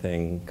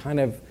something kind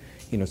of,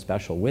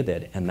 special with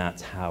it, and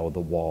that's how the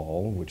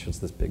wall, which is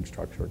this big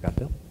structure, got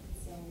built.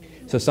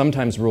 So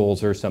sometimes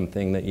rules are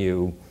something that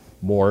you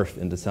morph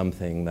into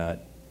something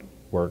that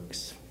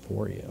works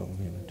for you.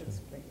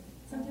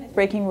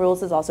 Breaking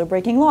rules is also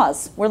breaking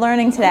laws. We're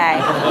learning today.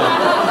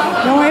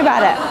 Don't worry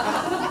about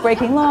it.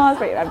 Breaking laws.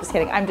 I'm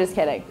just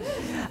kidding.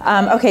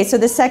 Okay, so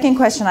the second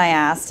question I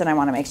asked, and I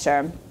want to make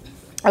sure.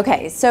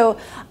 Okay, so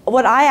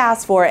what I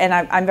asked for, and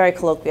I'm very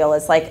colloquial,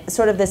 is like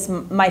sort of this,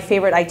 my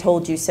favorite I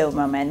told you so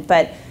moment.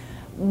 But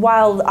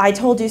while I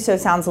told you so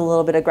sounds a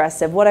little bit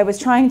aggressive, what I was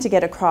trying to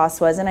get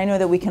across was, and I know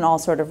that we can all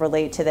sort of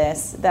relate to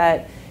this,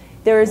 that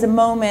there is a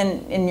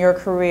moment in your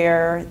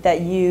career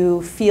that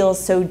you feel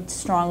so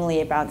strongly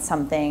about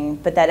something,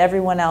 but that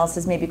everyone else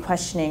is maybe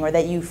questioning, or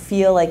that you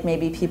feel like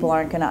maybe people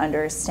aren't going to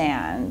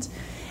understand.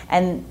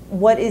 And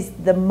what is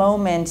the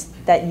moment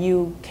that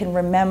you can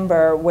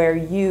remember where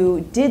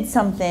you did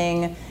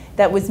something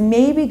that was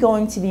maybe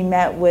going to be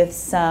met with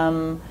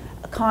some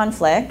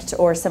conflict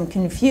or some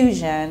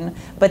confusion,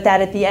 but that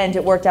at the end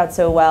it worked out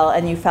so well,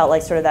 and you felt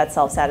like sort of that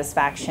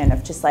self-satisfaction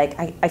of just like,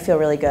 I feel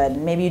really good.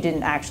 Maybe you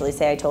didn't actually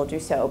say I told you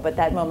so, but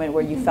that moment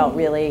where you felt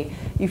really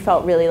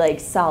like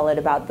solid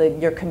about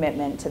your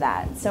commitment to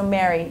that. So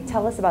Mary,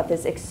 tell us about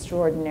this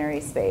extraordinary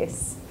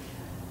space.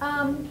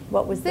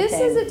 What was the This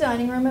thing? is a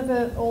dining room of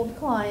an old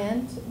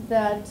client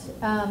that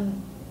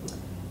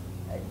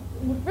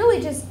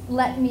really just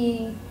let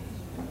me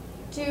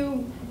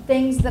do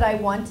things that I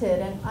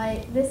wanted,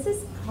 and this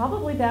is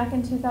probably back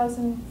in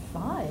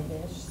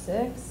 2005-ish,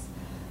 6,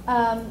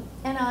 and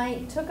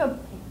I took a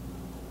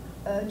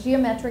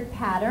geometric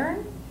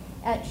pattern.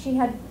 She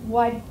had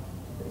wood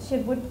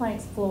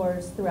planks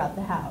floors throughout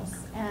the house,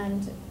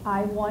 and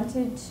I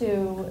wanted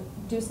to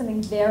do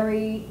something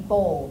very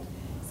bold,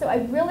 So I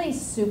really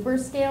super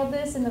scaled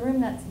this in the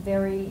room that's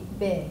very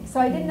big. So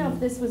I didn't know if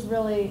this was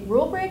really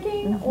rule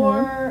breaking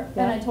or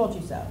then I told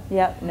you so.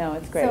 Yep, no,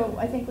 it's great. So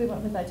I think we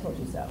went with I told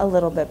you so. A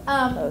little bit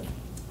both.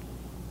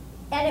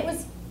 And it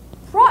was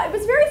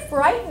very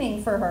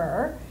frightening for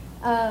her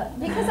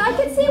because I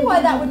could see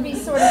why that would be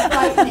sort of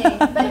frightening.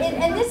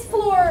 And this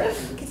floor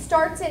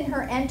starts in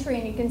her entry,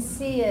 and you can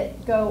see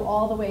it go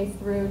all the way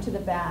through to the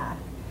back.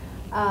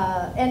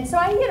 And so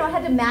I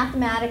had to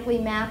mathematically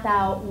map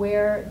out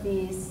where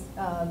these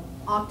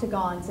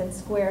octagons and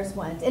squares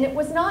went. And it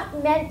was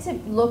not meant to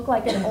look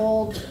like an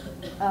old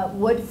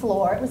wood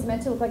floor. It was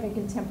meant to look like a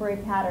contemporary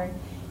pattern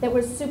that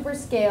was super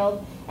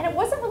scaled. And it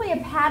wasn't really a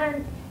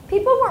pattern.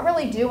 People weren't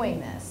really doing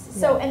this.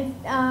 So, and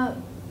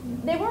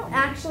they weren't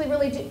actually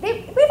really,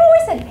 we've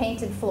always had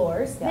painted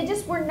floors. They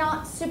just were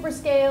not super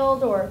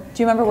scaled or.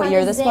 Do you remember what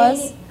year this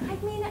was? I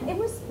mean, it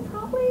was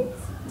probably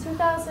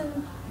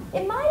 2000,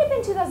 it might have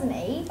been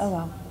 2008. Oh,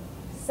 wow.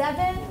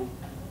 7.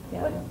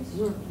 Yeah.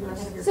 You're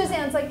ahead of your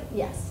Suzanne's like,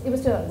 yes, it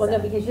was 2007. Well, no,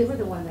 because you were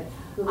the one that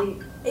really.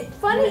 It's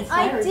funny,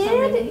 I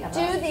did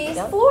do these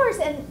floors,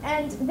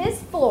 and this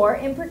floor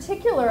in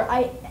particular,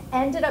 I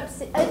ended up,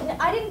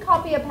 I didn't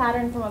copy a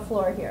pattern from a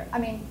floor here. I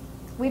mean,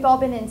 we've all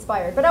been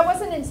inspired, but I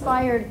wasn't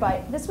inspired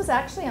by, this was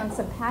actually on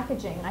some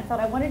packaging. I thought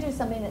I want to do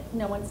something that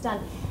no one's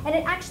done. And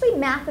it actually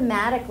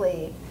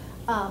mathematically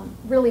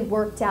really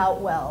worked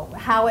out well,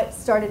 how it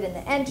started in the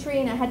entry,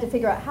 and I had to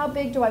figure out how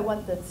big do I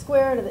want the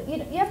square to the,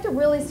 you have to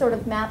really sort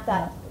of map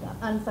that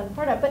unfun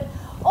part out. But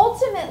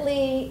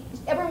ultimately,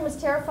 everyone was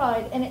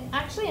terrified, and it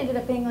actually ended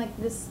up being like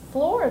this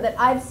floor that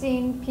I've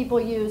seen people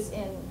use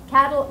in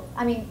cattle.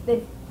 I mean,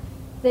 they've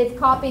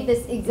copied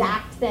this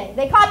exact thing.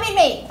 They copied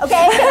me,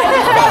 okay?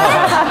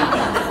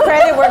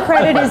 Credit where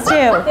credit is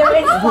due. They're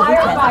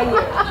inspired by you.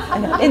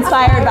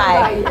 Inspired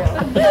by you.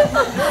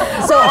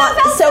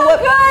 So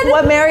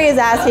what Mary is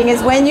asking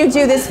is, when you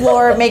do this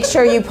floor, make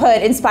sure you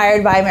put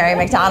 "Inspired by Mary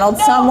McDonald"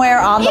 somewhere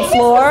on the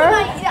floor.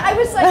 I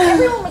was like,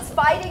 everyone was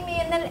fighting me,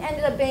 and then it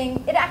ended up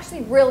being, it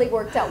actually really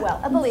worked out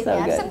well. Believe me,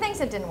 I have some things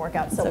that didn't work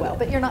out so well,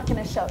 but you're not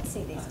going to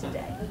see these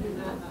today.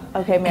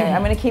 Okay, Mary,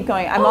 I'm going to keep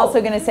going. I'm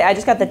also going to say, I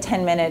just got the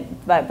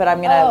 10-minute, but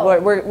I'm going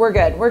to, we're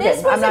good. We're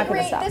good. I'm not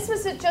going to stop. This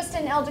was just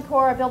in El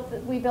Decor.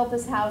 We built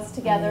this house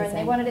together, and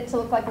they wanted it to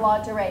look like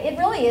Lingerie. It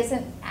really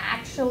isn't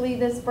actually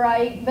this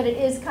bright, but it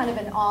is kind of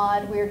an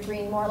odd, weird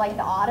green, more like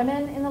the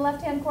ottoman in the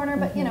left-hand corner,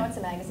 but you know, it's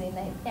a magazine.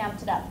 They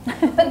amped it up.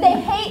 But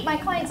my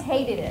clients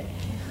hated it.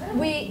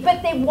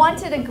 But they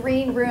wanted a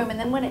green room, and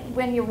then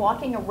when you're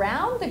walking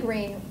around the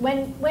green,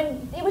 when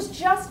it was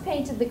just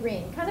painted the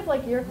green, kind of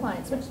like your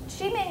clients, which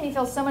she made me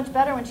feel so much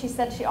better when she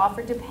said she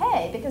offered to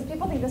pay, because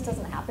people think this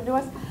doesn't happen to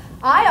us.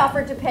 I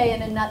offered to pay,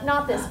 and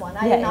not this one.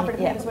 I didn't offer to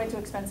pay. It was way too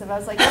expensive. I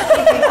was like, you're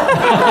keeping it.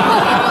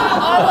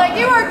 I was like,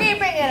 you are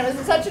keeping it. It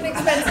was such an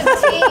expensive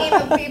team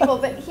of people,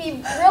 but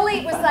he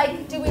really was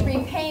like, do we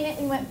repaint it?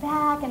 And went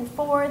back and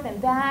forth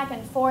and back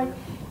and forth.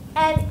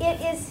 And it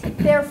is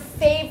their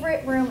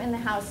favorite room in the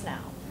house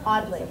now,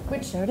 oddly.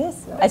 Which there it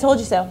is. I told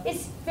you so.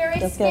 It's very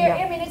scary.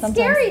 I mean, it's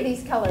scary,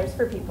 these colors,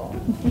 for people.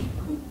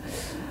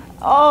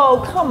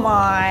 Oh, come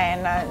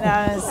on.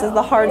 This is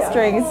the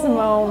heartstrings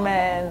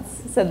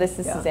moments. So this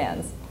is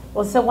Suzanne's.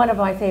 Well, so one of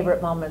my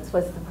favorite moments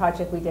was the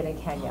project we did in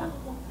Kenya.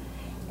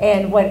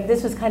 And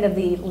this was kind of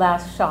the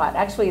last shot.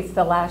 Actually, it's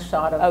the last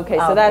shot of. Okay,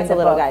 so that's a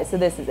little guy. So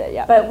this is it,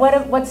 yeah. But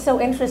what's so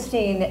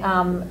interesting?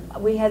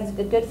 We had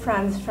good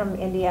friends from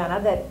Indiana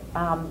that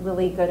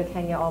really go to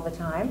Kenya all the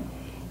time,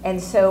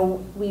 and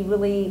so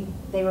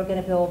they were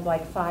going to build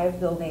like 5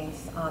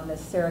 buildings on the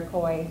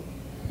Saraikoi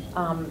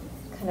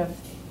kind of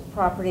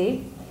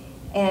property,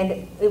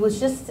 and it was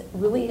just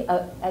really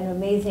an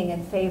amazing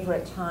and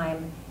favorite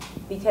time,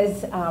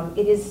 because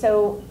it is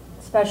so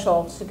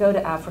special to go to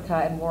Africa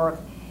and work.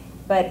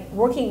 But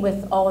working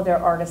with all of their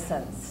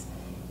artisans,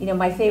 you know,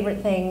 my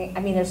favorite thing,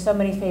 I mean, there's so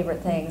many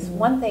favorite things.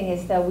 One thing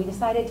is, though, we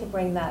decided to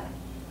bring that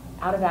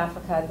out of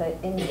Africa,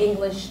 the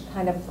English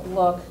kind of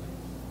look,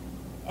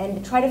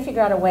 and try to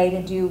figure out a way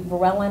to do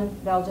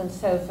Varellen Belgian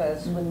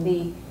sofas with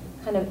the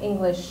kind of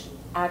English,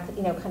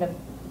 kind of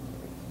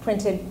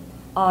printed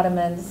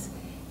ottomans,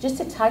 just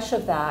a touch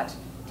of that,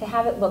 to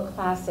have it look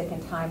classic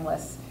and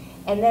timeless.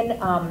 And then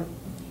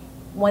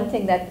one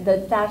thing, that the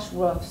thatch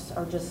roofs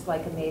are just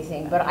like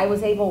amazing, but I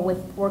was able,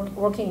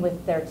 working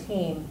with their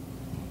team,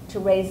 to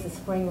raise the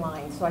spring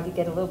line so I could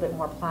get a little bit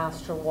more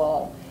plaster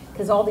wall,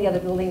 because all the other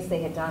buildings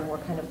they had done were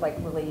kind of like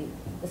really,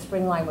 the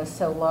spring line was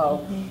so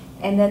low.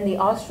 And then the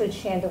ostrich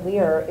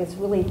chandelier is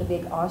really the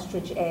big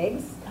ostrich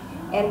eggs,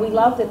 and we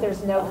love that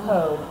there's no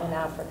code in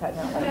Africa.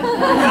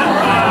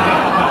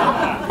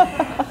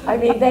 I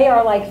mean, they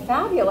are like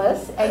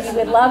fabulous, and you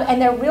would love,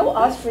 and they're real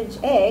ostrich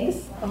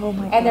eggs. Oh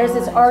my God. And there's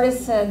this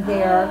artisan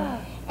there.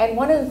 And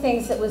one of the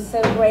things that was so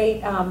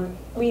great,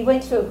 we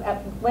went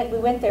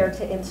there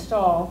to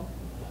install,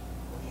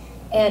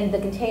 and the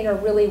container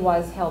really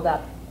was held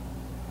up.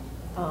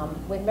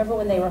 Remember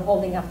when they were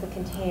holding up the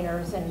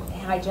containers and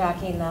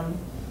hijacking them?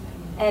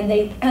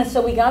 And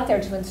so we got there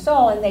to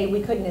install, and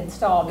we couldn't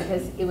install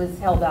because it was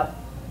held up,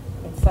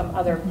 in some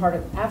other part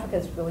of Africa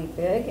is really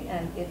big,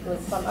 and it was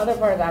some other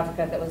part of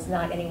Africa that was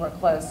not anywhere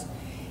close.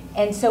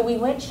 And so we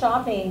went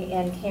shopping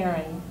in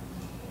Karen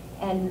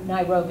and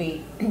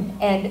Nairobi,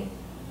 and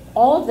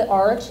all of the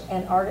art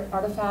and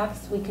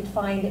artifacts, we could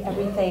find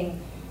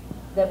everything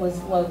that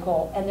was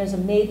local, and there's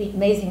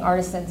amazing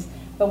artisans.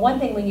 But one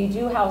thing, when you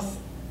do house,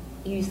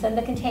 you send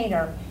the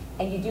container,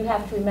 and you do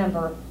have to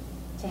remember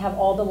to have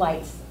all the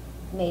lights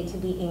made to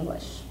be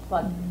English.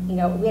 You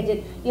know,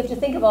 you have to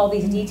think of all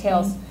these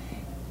details.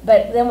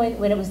 But then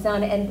when it was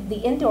done, and the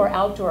indoor,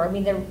 outdoor, I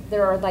mean,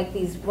 there are like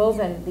these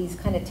woven, these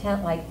kind of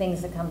tent-like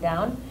things that come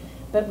down,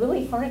 but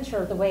really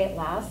furniture, the way it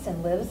lasts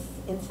and lives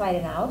inside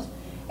and out.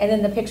 And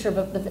then the picture,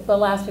 the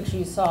last picture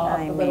you saw,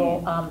 of the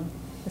little,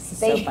 this is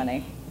so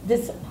funny.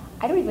 This,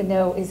 I don't even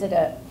know, is it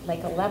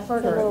like a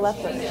leopard or? A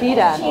leopard.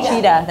 Cheetah,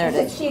 there it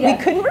is. Cheetah. We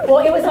couldn't remember.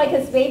 Well, it was like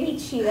this baby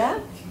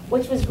cheetah,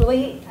 which was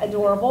really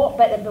adorable,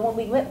 but when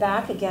we went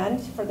back again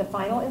for the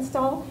final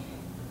install,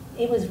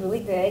 it was really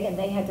big, and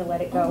they had to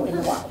let it go in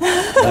the wild.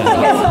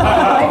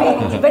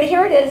 I mean, but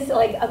here it is,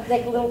 like a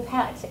little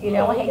pet, you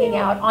know, hanging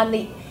out on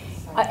the,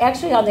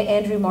 actually on the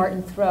Andrew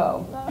Martin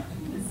throw.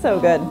 So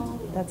good.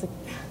 That's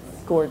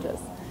gorgeous.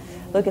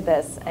 Look at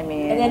this. I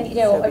mean, and then, you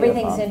know, so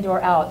everything's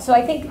indoor, out. So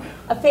I think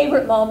a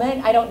favorite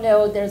moment, I don't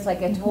know, there's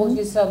like a told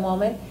you so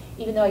moment,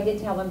 even though I did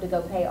tell them to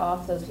go pay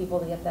off those people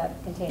to get that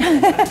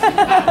container.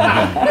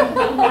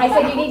 I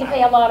said, you need to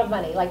pay a lot of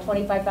money, like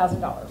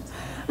 $25,000.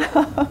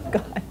 Oh,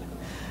 God.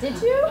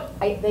 Did you?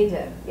 They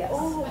did, yes.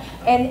 Oh.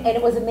 And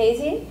it was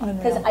amazing,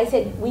 because I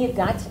said, we have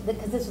got to,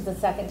 because this was the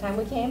second time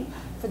we came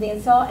for the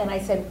install, and I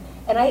said,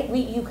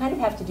 you kind of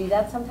have to do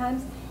that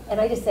sometimes,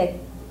 and I just said,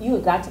 you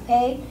have got to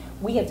pay.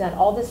 We have done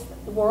all this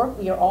work.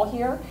 We are all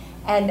here,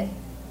 and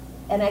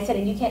I said,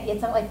 and you can't.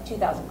 It's not like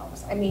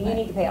 $2,000. I mean, you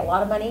need to pay a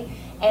lot of money,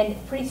 and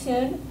pretty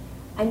soon,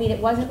 I mean, it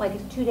wasn't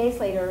like 2 days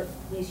later.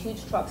 These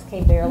huge trucks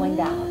came barreling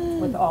down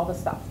with all the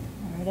stuff.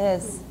 There it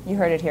is. You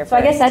heard it here So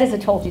first. I guess that is a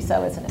told you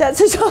so, isn't it? That's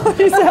a told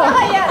you so.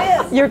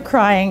 Yeah, it is. You're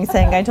crying,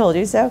 saying I told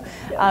you so.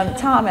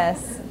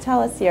 Thomas,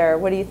 tell us here.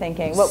 What are you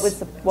thinking? What was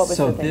the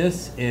So thing?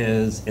 this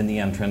is in the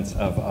entrance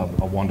of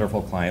a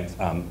wonderful client's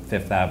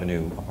Fifth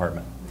Avenue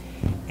apartment.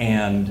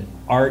 And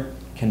art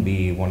can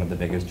be one of the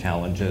biggest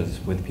challenges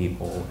with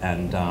people.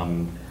 And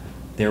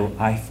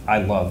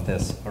I love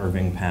this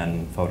Irving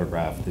Penn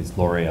photograph, these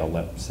L'Oreal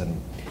lips.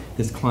 And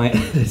this client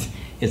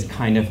is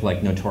kind of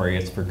like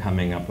notorious for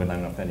coming up with, I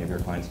don't know if any of your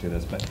clients do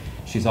this, but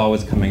she's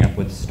always coming up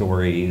with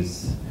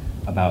stories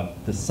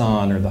about the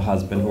son or the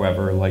husband,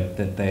 whoever, like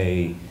that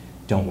they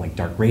don't like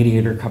dark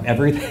radiator cup.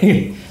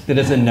 Everything that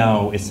is a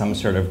no is some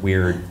sort of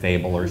weird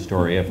fable or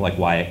story of like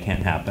why it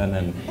can't happen,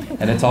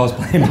 and it's always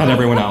blamed on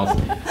everyone else.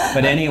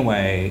 But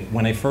anyway,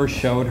 when I first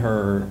showed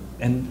her,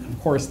 and of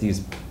course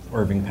these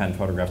Irving Penn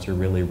photographs are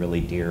really,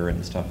 really dear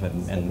and stuff,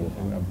 and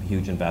a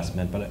huge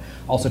investment, but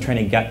also trying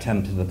to get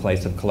them to the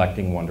place of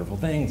collecting wonderful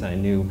things. And I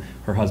knew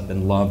her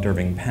husband loved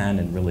Irving Penn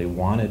and really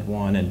wanted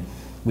one, and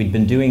we'd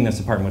been doing this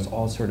apartment was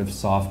all sort of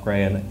soft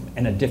gray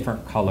and a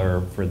different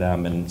color for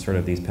them, and sort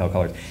of these pale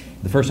colors.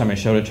 The first time I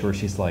showed it to her,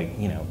 she's like,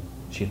 you know,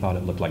 she thought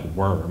it looked like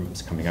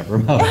worms coming up her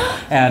mouth,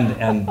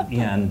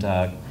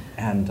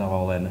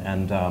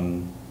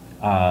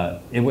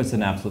 it was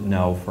an absolute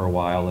no for a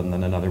while, and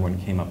then another one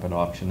came up at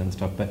auction and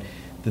stuff. But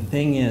the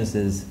thing is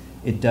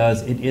it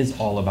is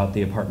all about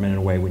the apartment in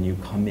a way when you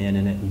come in,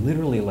 and it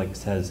literally like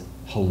says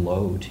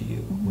hello to you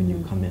when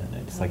you come in.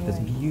 It's like this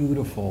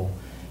beautiful,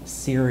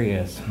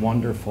 serious,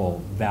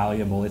 wonderful,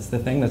 valuable. It's the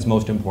thing that's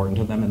most important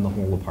to them in the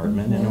whole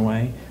apartment in a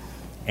way.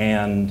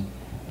 And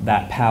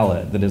that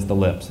palette that is the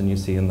lips, and you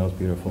see in those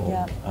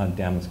beautiful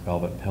damask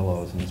velvet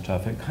pillows and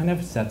stuff, it kind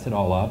of sets it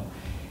all up.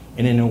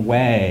 And in a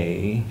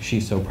way,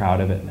 she's so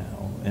proud of it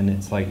now. And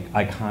it's like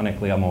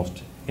iconically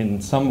almost,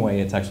 in some way,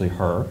 it's actually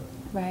her.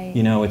 Right.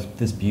 You know, it's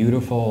this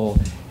beautiful,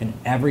 and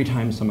every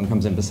time someone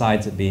comes in,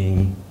 besides it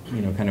being,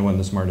 you know, kind of one of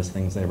the smartest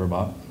things they ever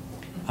bought,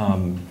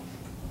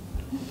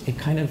 it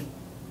kind of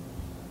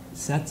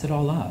sets it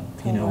all up.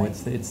 Totally. You know,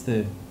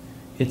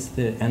 it's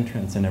the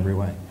entrance in every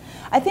way.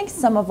 I think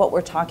some of what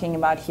we're talking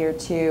about here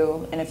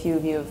too, and a few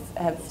of you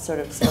have sort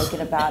of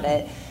spoken about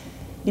it,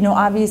 you know,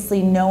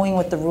 obviously knowing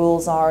what the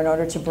rules are in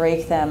order to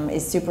break them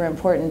is super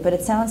important, but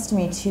it sounds to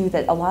me too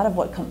that a lot of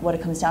what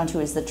it comes down to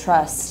is the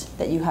trust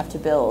that you have to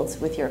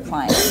build with your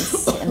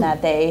clients, and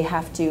that they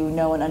have to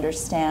know and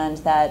understand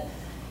that,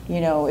 you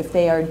know, if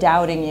they are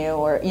doubting you,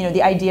 or, you know,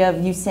 the idea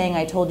of you saying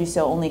I told you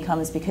so only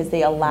comes because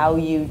they allow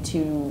you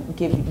to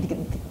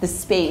give the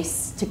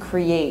space to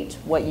create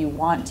what you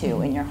want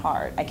to in your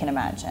heart, I can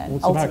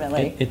imagine, Well,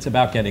 ultimately. it's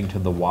about getting to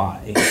the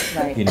why.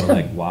 Right. You know,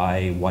 like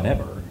why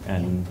whatever,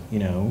 and you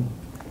know.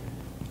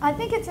 I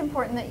think it's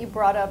important that you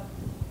brought up,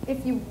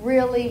 if you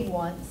really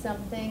want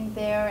something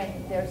there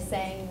and they're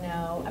saying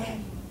no, I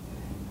mean,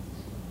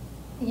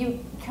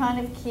 you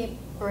kind of keep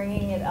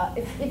bringing it up.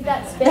 If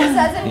that space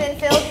hasn't been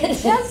filled, you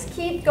just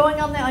keep going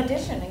on the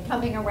audition and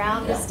coming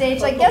around the stage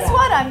like, guess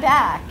what, I'm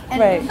back. And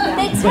Right.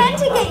 they tend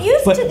to get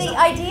used to the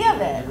idea of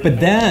it.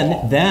 But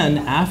then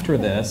after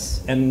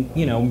this, and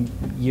you know,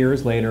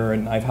 years later,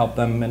 and I've helped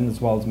them, and as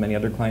well as many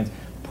other clients,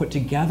 put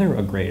together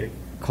a great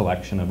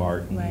collection of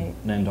art and, Right.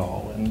 and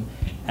all,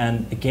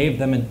 and it gave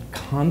them a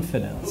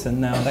confidence,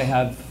 and now they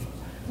have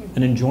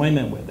an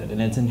enjoyment with it,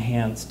 and it's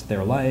enhanced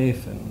their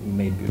life and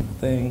made beautiful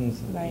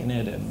things Right. in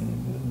it,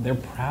 and they're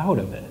proud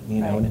of it, you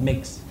know, Right. and it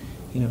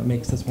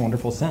makes this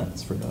wonderful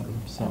sense for them.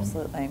 So.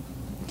 Absolutely.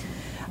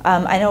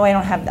 I know I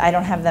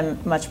don't have them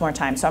much more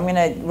time, so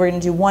we're gonna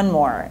do one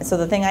more. So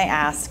the thing I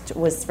asked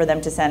was for them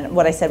to send.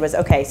 What I said was,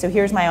 okay, so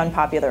here's my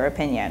unpopular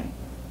opinion.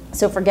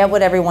 So forget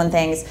what everyone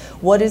thinks.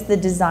 What is the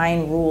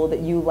design rule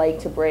that you like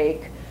to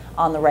break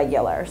on the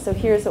regular? So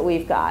here's what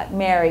we've got.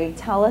 Mary,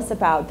 tell us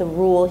about the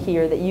rule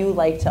here that you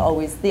like to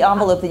always, the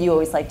envelope that you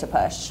always like to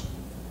push.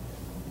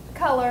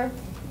 Color.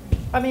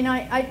 I mean,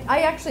 I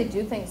actually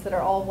do things that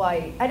are all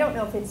white. I don't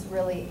know if it's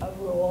really a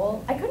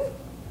rule. I couldn't,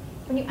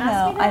 when you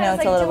asked me No, that, I know I was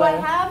it's a like, little do I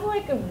bit- have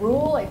like a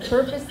rule, like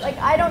purpose? Like,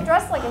 I don't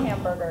dress like a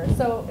hamburger,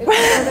 so it's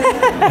sort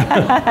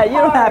of You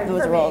don't have hard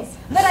those for me. rules.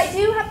 But I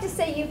do have to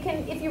say, you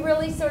can, if you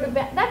really sort of,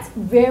 that's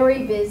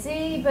very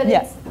busy, but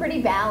Yeah. it's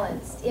pretty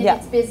balanced in Yeah.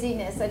 its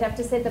busyness. I'd have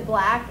to say the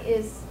black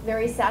is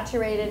very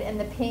saturated and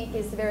the pink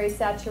is very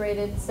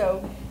saturated,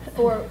 so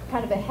for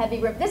kind of a heavy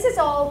rip. This is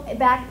all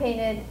back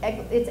painted,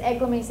 it's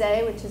Aigle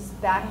Musée, which is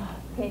back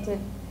painted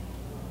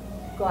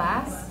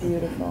glass.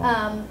 Beautiful.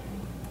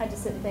 I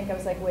just didn't think, I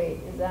was like, wait,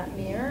 is that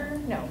mirror?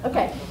 No,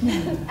 okay.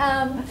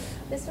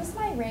 This was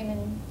my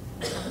Raymond,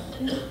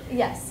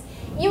 yes.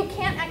 You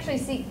can't actually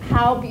see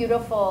how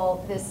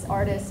beautiful this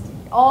artist,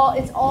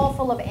 it's all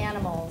full of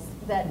animals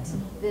that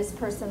this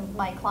person,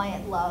 my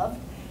client, loved.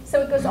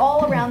 So it goes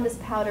all around this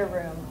powder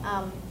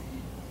room.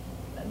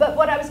 But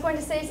what I was going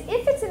to say is,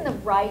 if it's in the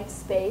right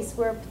space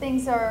where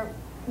things are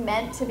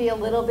meant to be a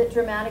little bit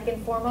dramatic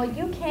and formal,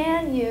 you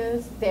can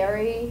use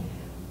very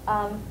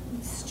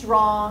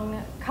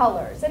strong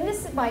colors. And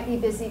this might be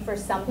busy for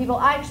some people.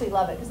 I actually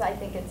love it because I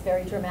think it's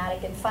very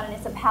dramatic and fun, and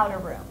it's a powder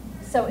room.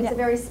 So it's Yeah. a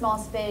very small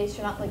space.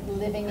 You're not like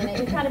living in it.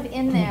 You're kind of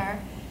in there.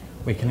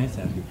 Wait, can I ask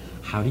you,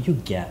 how do you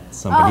get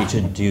somebody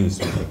to do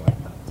something like that?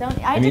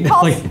 I had mean, to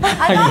call, like,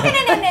 I'm not going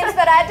to name names,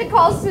 but I had to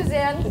call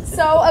Suzanne.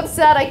 So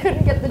upset I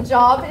couldn't get the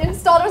job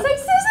installed. I was like,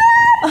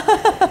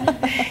 Suzanne!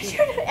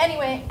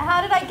 Anyway,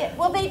 how did I get,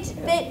 well,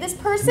 this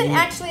person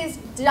actually has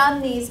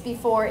done these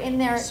before in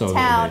their So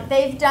town.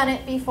 they- They've done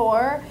it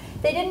before.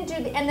 They didn't do,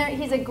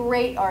 he's a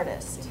great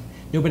artist.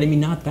 No, but I mean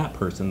not that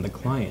person, the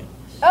client.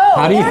 Oh,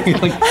 How do you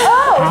there's- like?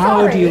 Oh, how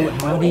sorry. do you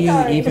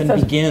Sorry. even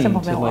It's a begin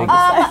simple to middle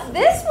like?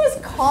 This was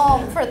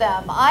calm for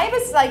them. I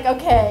was like,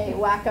 okay,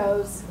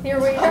 wackos. Here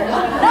we are.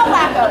 Not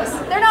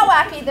wackos. They're not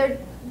wacky.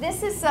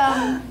 This is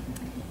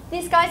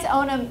these guys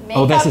own a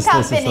makeup this is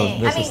company.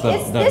 This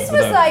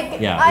was like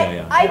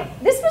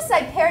this was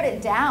I pared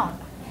it down.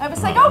 I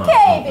was like,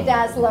 okay,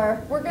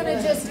 Bedazzler, we're gonna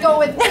just go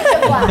with pink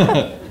and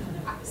black.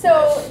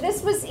 So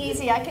this was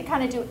easy. I could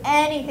kind of do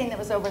anything that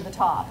was over the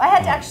top. I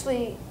had to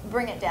actually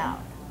bring it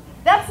down.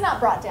 That's not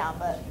brought down,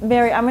 but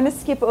Mary, I'm going to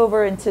skip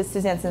over into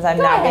Suzanne since I'm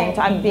Go not ahead.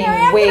 getting. I'm being Mary,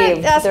 I'm gonna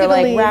waved. ask They're you to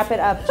like, leave. wrap it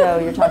up, Joe.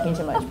 You're talking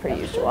too much per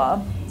usual.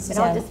 And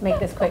Suzanne. I'll just make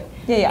this quick.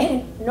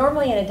 Yeah.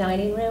 Normally in a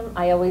dining room,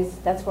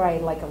 that's where I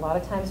like a lot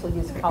of times we'll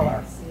use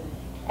color.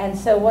 And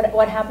so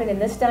what happened in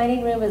this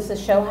dining room is the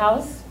show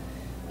house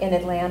in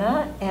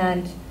Atlanta,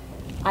 and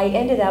I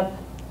ended up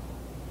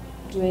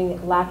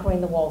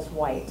lacquering the walls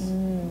white.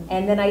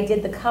 And then I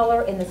did the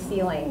color in the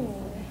ceiling.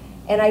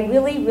 And I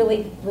really,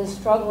 really was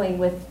struggling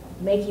with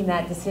making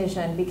that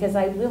decision because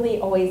I really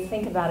always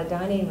think about a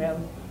dining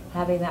room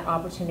having that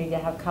opportunity to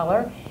have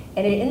color.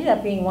 And it ended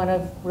up being one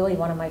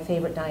of my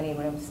favorite dining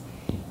rooms.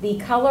 The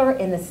color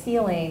in the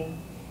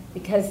ceiling,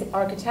 because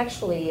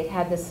architecturally it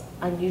had this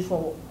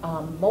unusual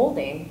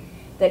molding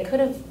that could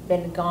have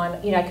been gone,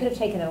 I could have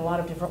taken it a lot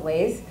of different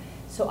ways.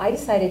 So I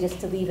decided just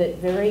to leave it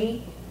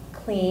very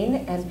clean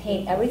and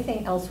paint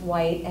everything else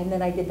white, and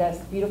then I did this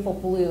beautiful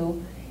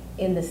blue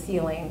in the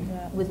ceiling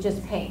with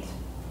just paint.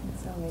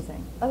 It's so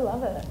amazing. I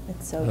love it.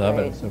 It's so I love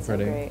great. it. So It's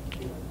pretty. great.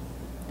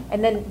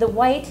 And then the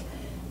white,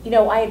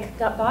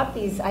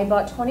 I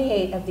bought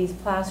 28 of these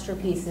plaster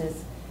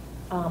pieces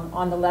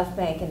on the left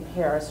bank in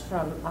Paris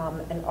from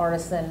an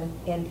artisan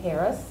in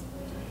Paris.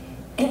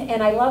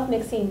 And I love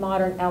mixing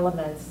modern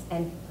elements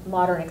and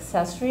modern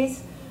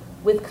accessories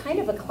with kind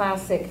of a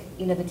classic,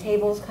 the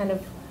table's kind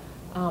of,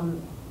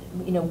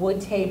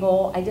 wood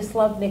table. I just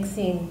love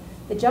mixing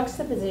the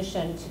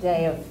juxtaposition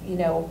today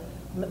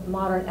of,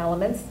 modern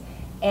elements.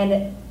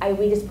 And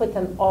we just put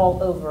them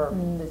all over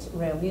this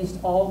room,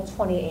 used all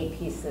 28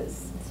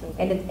 pieces. So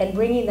And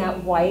bringing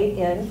that white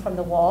in from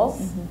the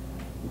walls,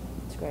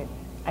 It's great.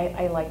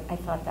 I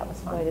thought that was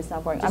fun. White is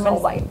not boring. Just I'm all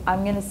white.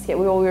 going to skip.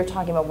 We were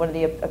talking about one of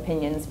the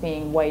opinions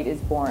being white is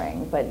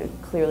boring, but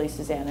clearly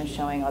Suzanne is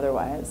showing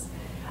otherwise.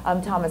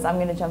 Thomas, I'm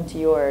going to jump to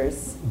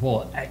yours.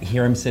 Well,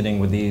 here I'm sitting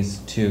with these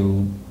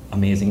two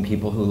amazing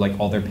people who like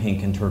all their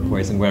pink and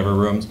turquoise and whatever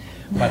rooms.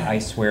 But I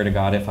swear to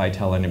God, if I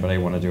tell anybody I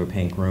want to do a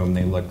pink room,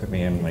 they look at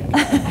me and I'm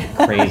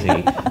like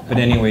crazy. But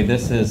anyway,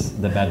 this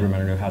is the bedroom in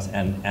our new house,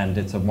 and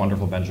it's a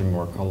wonderful bedroom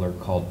wear color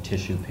called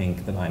tissue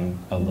pink that I'm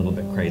a little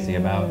bit crazy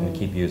about and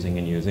keep using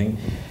and using.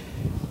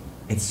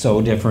 It's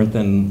so different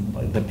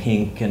than the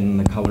pink and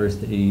the colors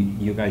that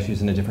you guys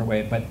use in a different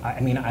way, but I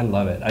mean, I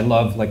love it. I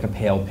love like a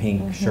pale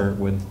pink shirt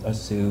with a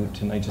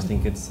suit, and I just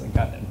think it's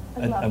got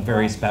a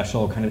very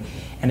special kind of,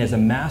 and as a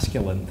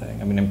masculine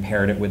thing, I mean, I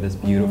paired it with this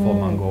beautiful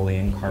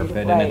Mongolian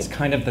carpet, and it's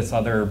kind of this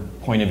other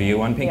point of view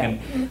on pink,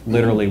 and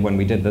literally when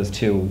we did this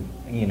too,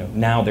 you know,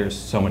 now there's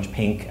so much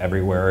pink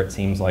everywhere, it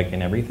seems like,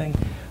 in everything.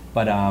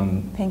 But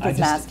pink is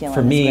masculine.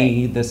 For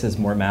me, this is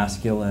more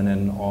masculine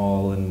and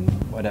all and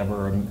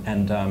whatever.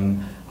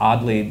 And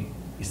oddly,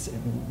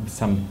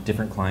 some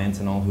different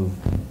clients and all who've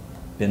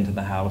been to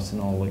the house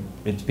and all, like,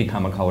 it's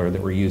become a color that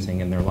we're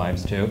using in their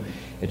lives too.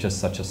 It's just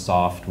such a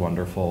soft,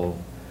 wonderful,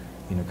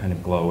 you know, kind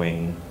of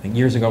glowing. Like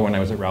years ago when I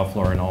was at Ralph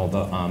Lauren, all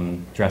the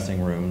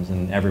dressing rooms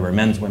and everywhere,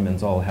 men's,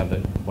 women's, all have the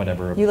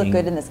whatever. You look pink.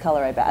 good in this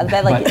color, I bet. I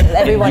bet like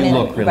everyone in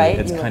look really, right?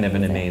 it's kind of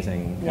an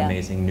amazing.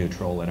 amazing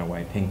neutral in a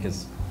way. Pink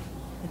is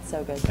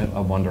so good.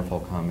 A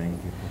wonderful calming.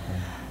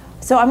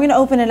 So I'm going to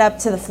open it up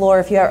to the floor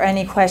if you have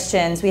any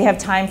questions. We have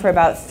time for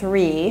about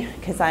 3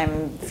 because I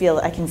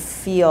can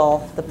feel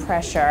the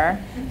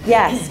pressure.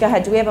 Yes, go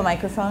ahead. Do we have a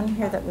microphone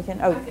here that we can?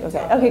 Oh,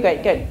 okay. Okay,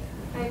 great, good.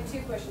 I have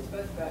 2 questions,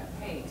 both about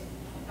paint.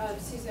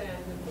 Suzanne,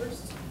 the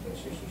first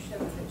pictures you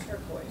showed with the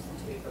turquoise,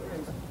 the 2 different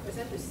rooms, was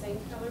that the same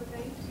color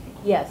paint?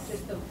 Yes.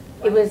 Just the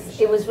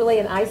It was really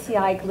an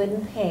ICI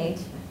Glidden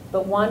paint,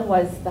 but one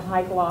was the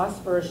high gloss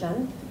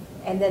version,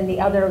 and then the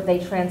other they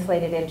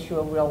translated into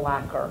a real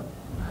lacquer.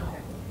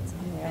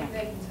 And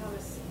then,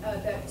 Thomas,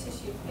 that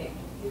tissue pink,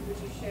 would you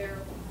share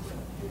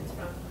who it's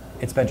from?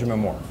 It's Benjamin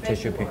Moore,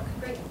 tissue pink.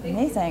 Great, thank you.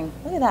 Amazing.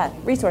 Look at that.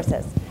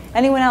 Resources.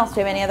 Anyone else?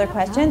 Do you have any other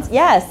questions?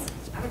 Yes.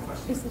 I have a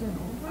question.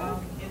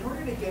 In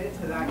order to get it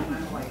to that kind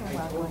of like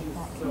I told you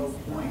so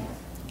point,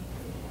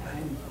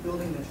 and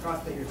building the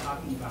trust that you're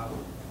talking about,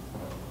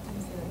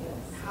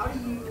 how do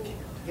you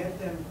get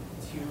them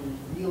to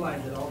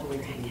realize it all the way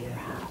to the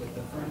end with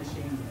the furnishings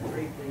and the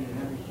drapery and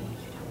everything,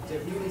 to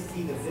really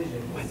see the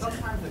vision? Because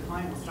sometimes the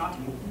client will stop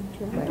you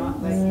and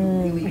not let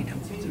you really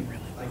continue,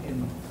 like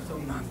in so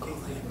many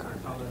cases with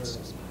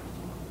colors.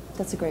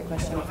 That's a great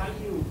question. So how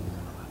do you?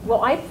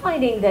 Well, I'm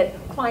finding that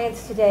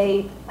clients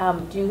today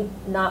do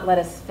not let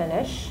us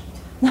finish.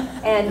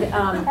 And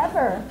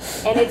Ever.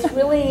 And it's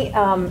really,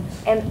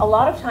 and a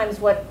lot of times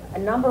what a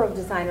number of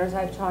designers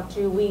I've talked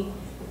to, we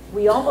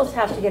almost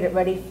have to get it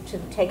ready to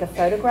take a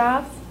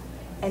photograph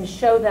and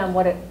show them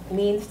what it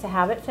means to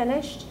have it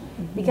finished.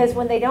 Because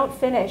when they don't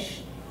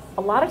finish,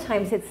 a lot of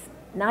times it's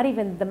not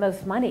even the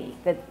most money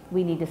that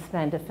we need to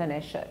spend to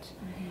finish it.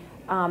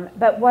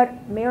 But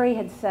what Mary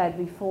had said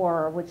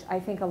before, which I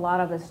think a lot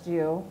of us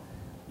do,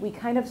 we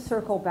kind of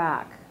circle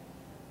back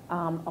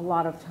a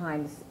lot of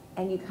times,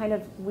 and you kind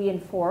of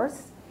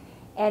reinforce.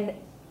 And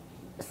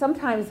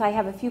sometimes I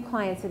have a few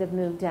clients that have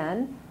moved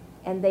in,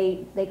 and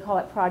they call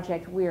it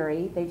project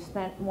weary. They've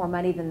spent more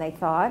money than they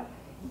thought,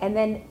 and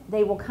then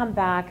they will come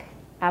back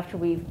after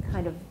we've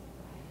kind of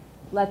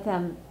let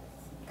them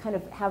kind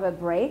of have a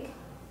break.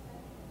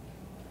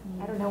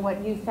 I don't know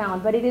what you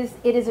found, but it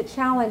is a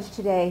challenge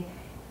today,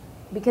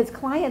 because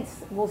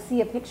clients will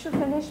see a picture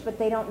finished, but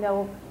they don't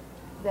know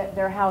that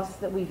their house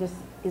that we just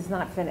is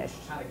not finished.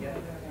 How to get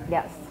it?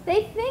 Yes.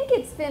 They think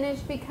it's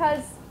finished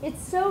because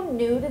it's so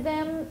new to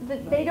them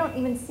that they don't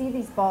even see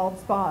these bald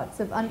spots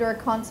of under a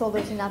console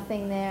there's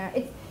nothing there.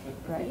 It's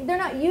they're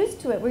not used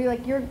to it where you're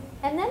like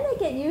and then they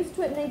get used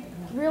to it and they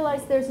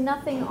realize there's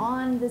nothing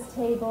on this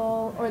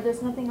table or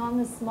there's nothing on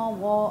this small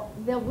wall.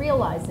 They'll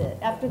realize it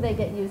after they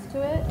get used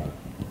to it.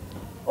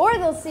 Or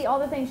they'll see all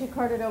the things you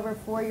carted over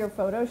for your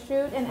photo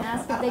shoot and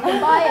ask if they can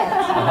buy it.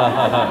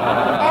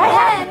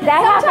 And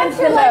That happens sometimes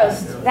the you're like,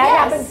 most. That yes.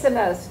 happens the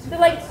most. They're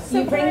like,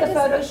 You so bring can I the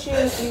just-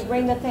 photo shoot, you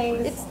bring the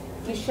things,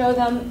 you show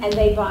them, and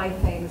they buy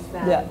things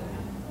then. Yeah.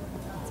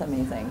 It's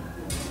amazing.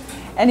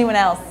 Anyone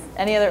else?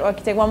 Any other?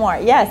 Okay, take one more.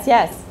 Yes,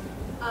 yes.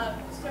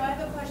 So I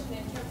have a question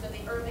in terms of the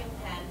Irving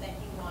pen that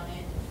you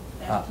wanted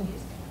them to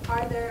use.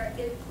 Are there,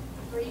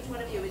 for each one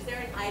of you, is there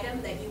an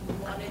item that you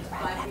wanted to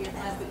buy for your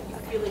class but you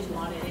really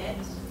wanted it?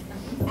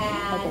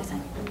 And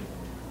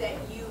that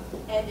you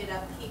ended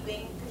up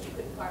keeping because you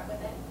couldn't part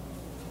with it?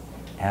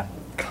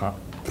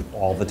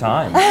 All the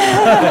time.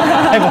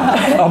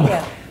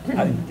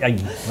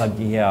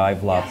 Yeah, I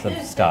have lots of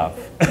stuff.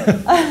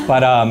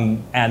 But,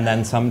 and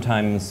then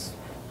sometimes,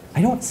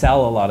 I don't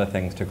sell a lot of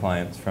things to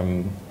clients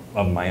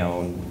of my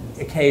own,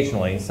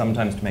 occasionally,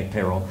 sometimes to make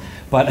payroll.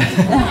 But,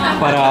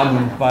 I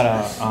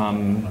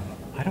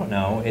don't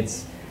know,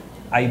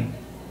 I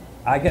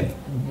get,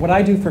 what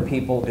I do for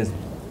people is,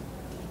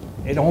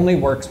 it only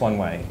works one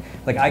way.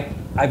 Like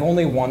I've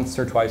only once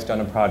or twice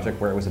done a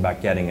project where it was about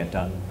getting it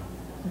done.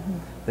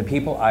 The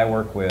people I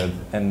work with,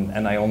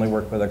 and I only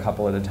work with a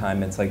couple at a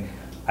time, it's like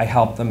I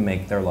help them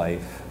make their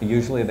life.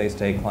 Usually they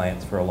stay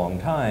clients for a long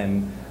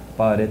time,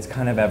 but it's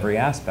kind of every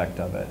aspect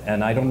of it.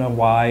 And I don't know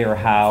why or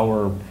how,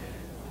 or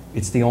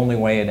it's the only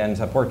way it ends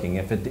up working.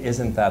 If it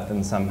isn't that,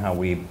 then somehow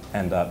we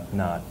end up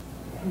not,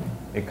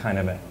 it kind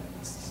of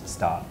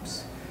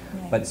stops.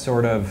 Right. But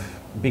sort of,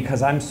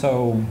 because I'm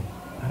so,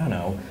 I don't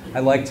know, I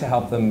like to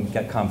help them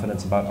get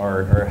confidence about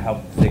art or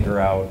help figure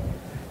out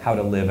how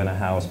to live in a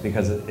house,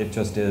 because it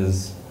just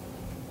is,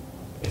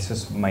 it's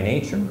just my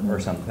nature or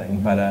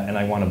something. But and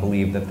I want to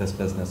believe that this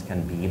business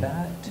can be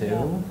that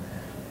too.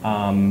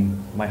 Yeah.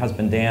 My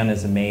husband Dan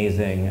is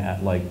amazing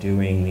at like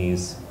doing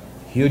these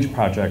huge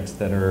projects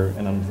that are,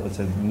 and it's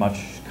a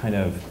much kind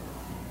of,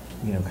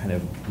 you know, kind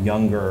of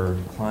younger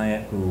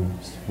client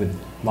who's with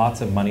lots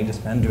of money to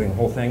spend doing the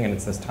whole thing, and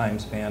it's this time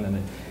span, and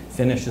it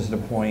finishes at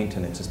a point,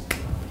 and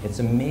it's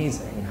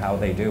amazing how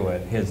they do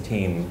it. His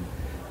team,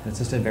 it's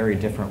just a very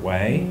different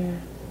way.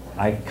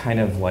 I kind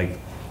of like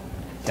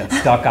get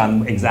stuck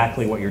on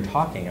exactly what you're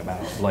talking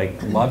about,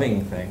 like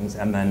loving things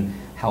and then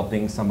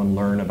helping someone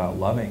learn about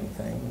loving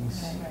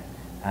things.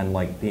 And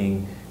like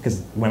being,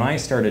 because when I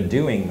started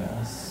doing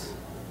this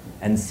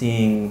and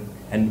seeing,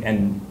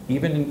 and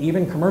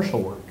even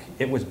commercial work,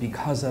 it was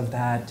because of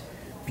that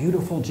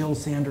beautiful Jill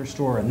Sanders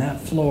store and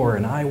that floor,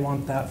 and I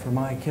want that for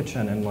my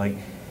kitchen, and like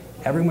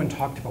everyone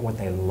talked about what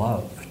they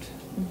loved,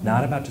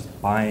 not about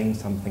just buying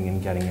something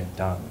and getting it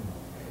done.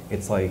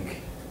 It's like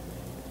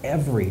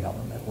every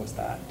element was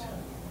that.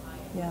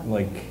 Yeah.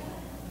 Like,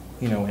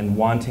 you know, and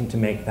wanting to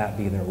make that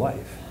be their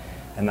life.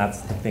 And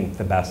that's, I think,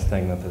 the best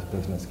thing that this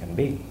business can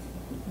be.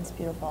 It's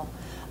beautiful.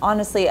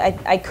 Honestly,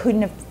 I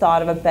couldn't have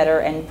thought of a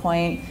better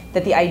endpoint,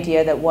 that the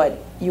idea that what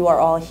you are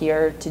all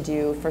here to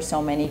do for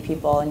so many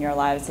people in your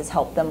lives is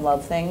help them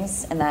love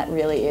things. And that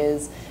really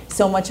is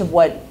so much of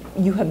what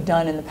you have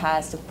done in the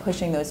past, of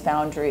pushing those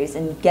boundaries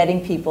and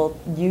getting people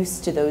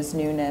used to those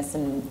newness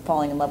and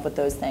falling in love with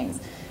those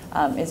things.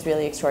 Is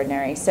really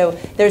extraordinary. So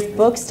there's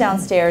books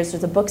downstairs.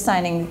 There's a book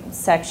signing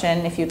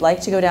section. If you'd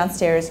like to go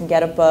downstairs and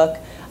get a book,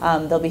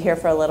 they'll be here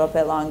for a little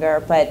bit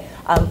longer. But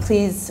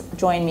please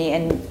join me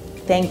in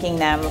thanking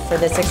them for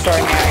this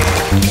extraordinary.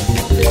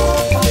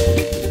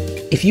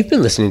 If you've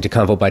been listening to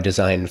Convo by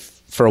Design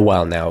for a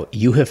while now,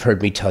 you have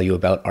heard me tell you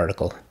about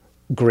Article.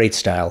 Great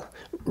style.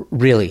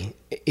 Really,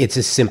 it's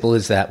as simple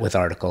as that with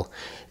Article.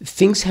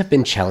 Things have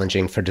been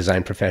challenging for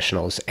design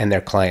professionals and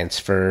their clients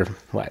for,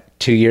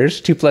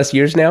 2+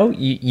 years now?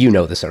 You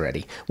know this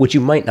already. What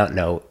you might not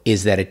know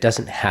is that it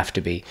doesn't have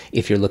to be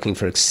if you're looking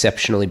for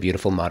exceptionally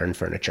beautiful modern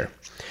furniture.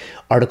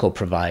 Article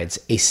provides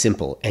a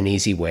simple and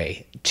easy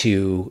way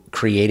to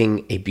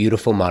creating a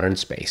beautiful modern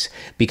space,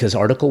 because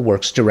Article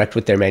works direct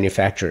with their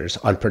manufacturers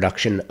on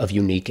production of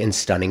unique and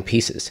stunning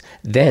pieces.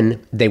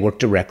 Then they work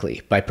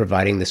directly by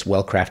providing this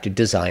well-crafted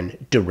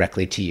design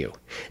directly to you.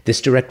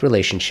 This direct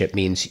relationship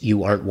means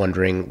you aren't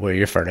wondering where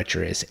your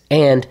furniture is,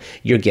 and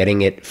you're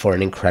getting it for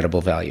an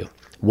incredible value.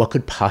 What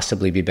could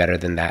possibly be better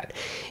than that?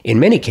 In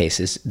many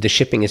cases, the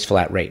shipping is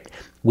flat rate,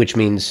 which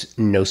means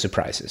no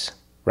surprises.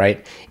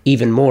 Right?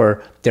 Even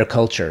more, their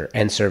culture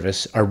and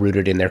service are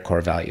rooted in their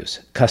core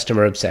values: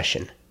 customer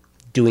obsession,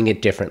 doing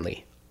it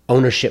differently,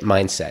 ownership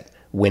mindset,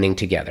 winning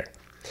together.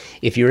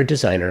 If you're a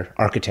designer,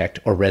 architect,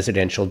 or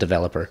residential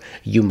developer,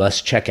 you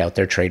must check out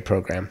their trade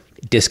program.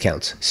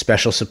 Discounts,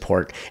 special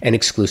support, and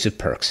exclusive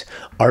perks.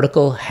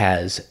 Article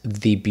has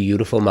the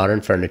beautiful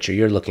modern furniture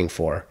you're looking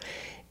for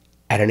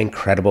at an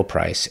incredible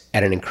price,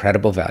 at an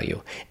incredible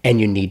value, and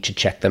you need to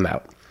check them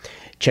out.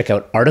 Check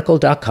out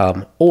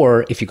article.com,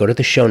 or if you go to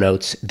the show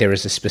notes, there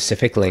is a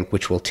specific link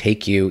which will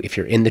take you, if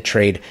you're in the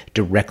trade,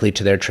 directly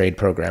to their trade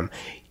program.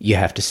 You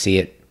have to see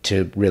it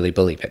to really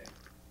believe it.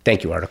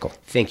 Thank you, Article.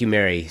 Thank you,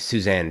 Mary,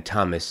 Suzanne,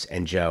 Thomas,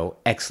 and Joe.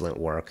 Excellent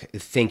work.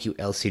 Thank you,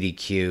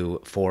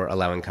 LCDQ, for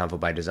allowing Convo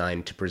by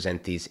Design to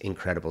present these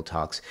incredible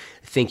talks.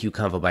 Thank you,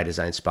 Convo by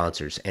Design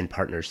sponsors and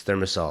partners,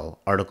 Thermosol,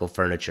 Article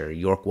Furniture,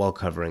 York Wall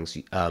Coverings,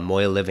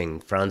 Moya Living,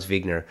 Franz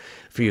Wigner,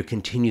 for your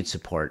continued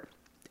support.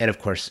 And of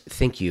course,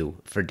 thank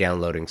you for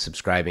downloading,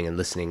 subscribing, and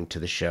listening to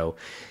the show.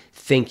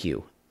 Thank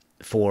you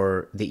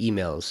for the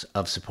emails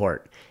of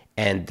support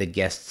and the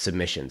guest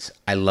submissions.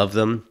 I love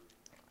them,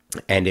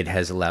 and it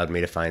has allowed me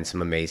to find some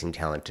amazing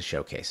talent to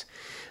showcase.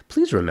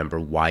 Please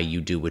remember why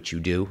you do what you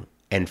do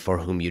and for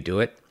whom you do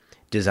it.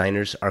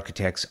 Designers,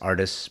 architects,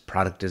 artists,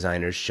 product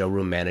designers,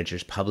 showroom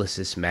managers,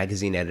 publicists,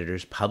 magazine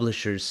editors,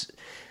 publishers,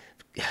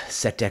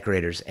 set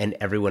decorators, and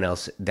everyone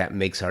else that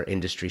makes our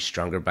industry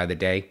stronger by the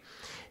day.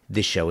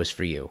 This show is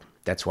for you.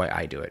 That's why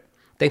I do it.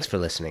 Thanks for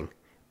listening.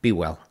 Be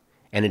well.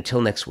 And until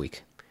next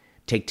week,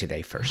 take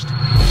today first.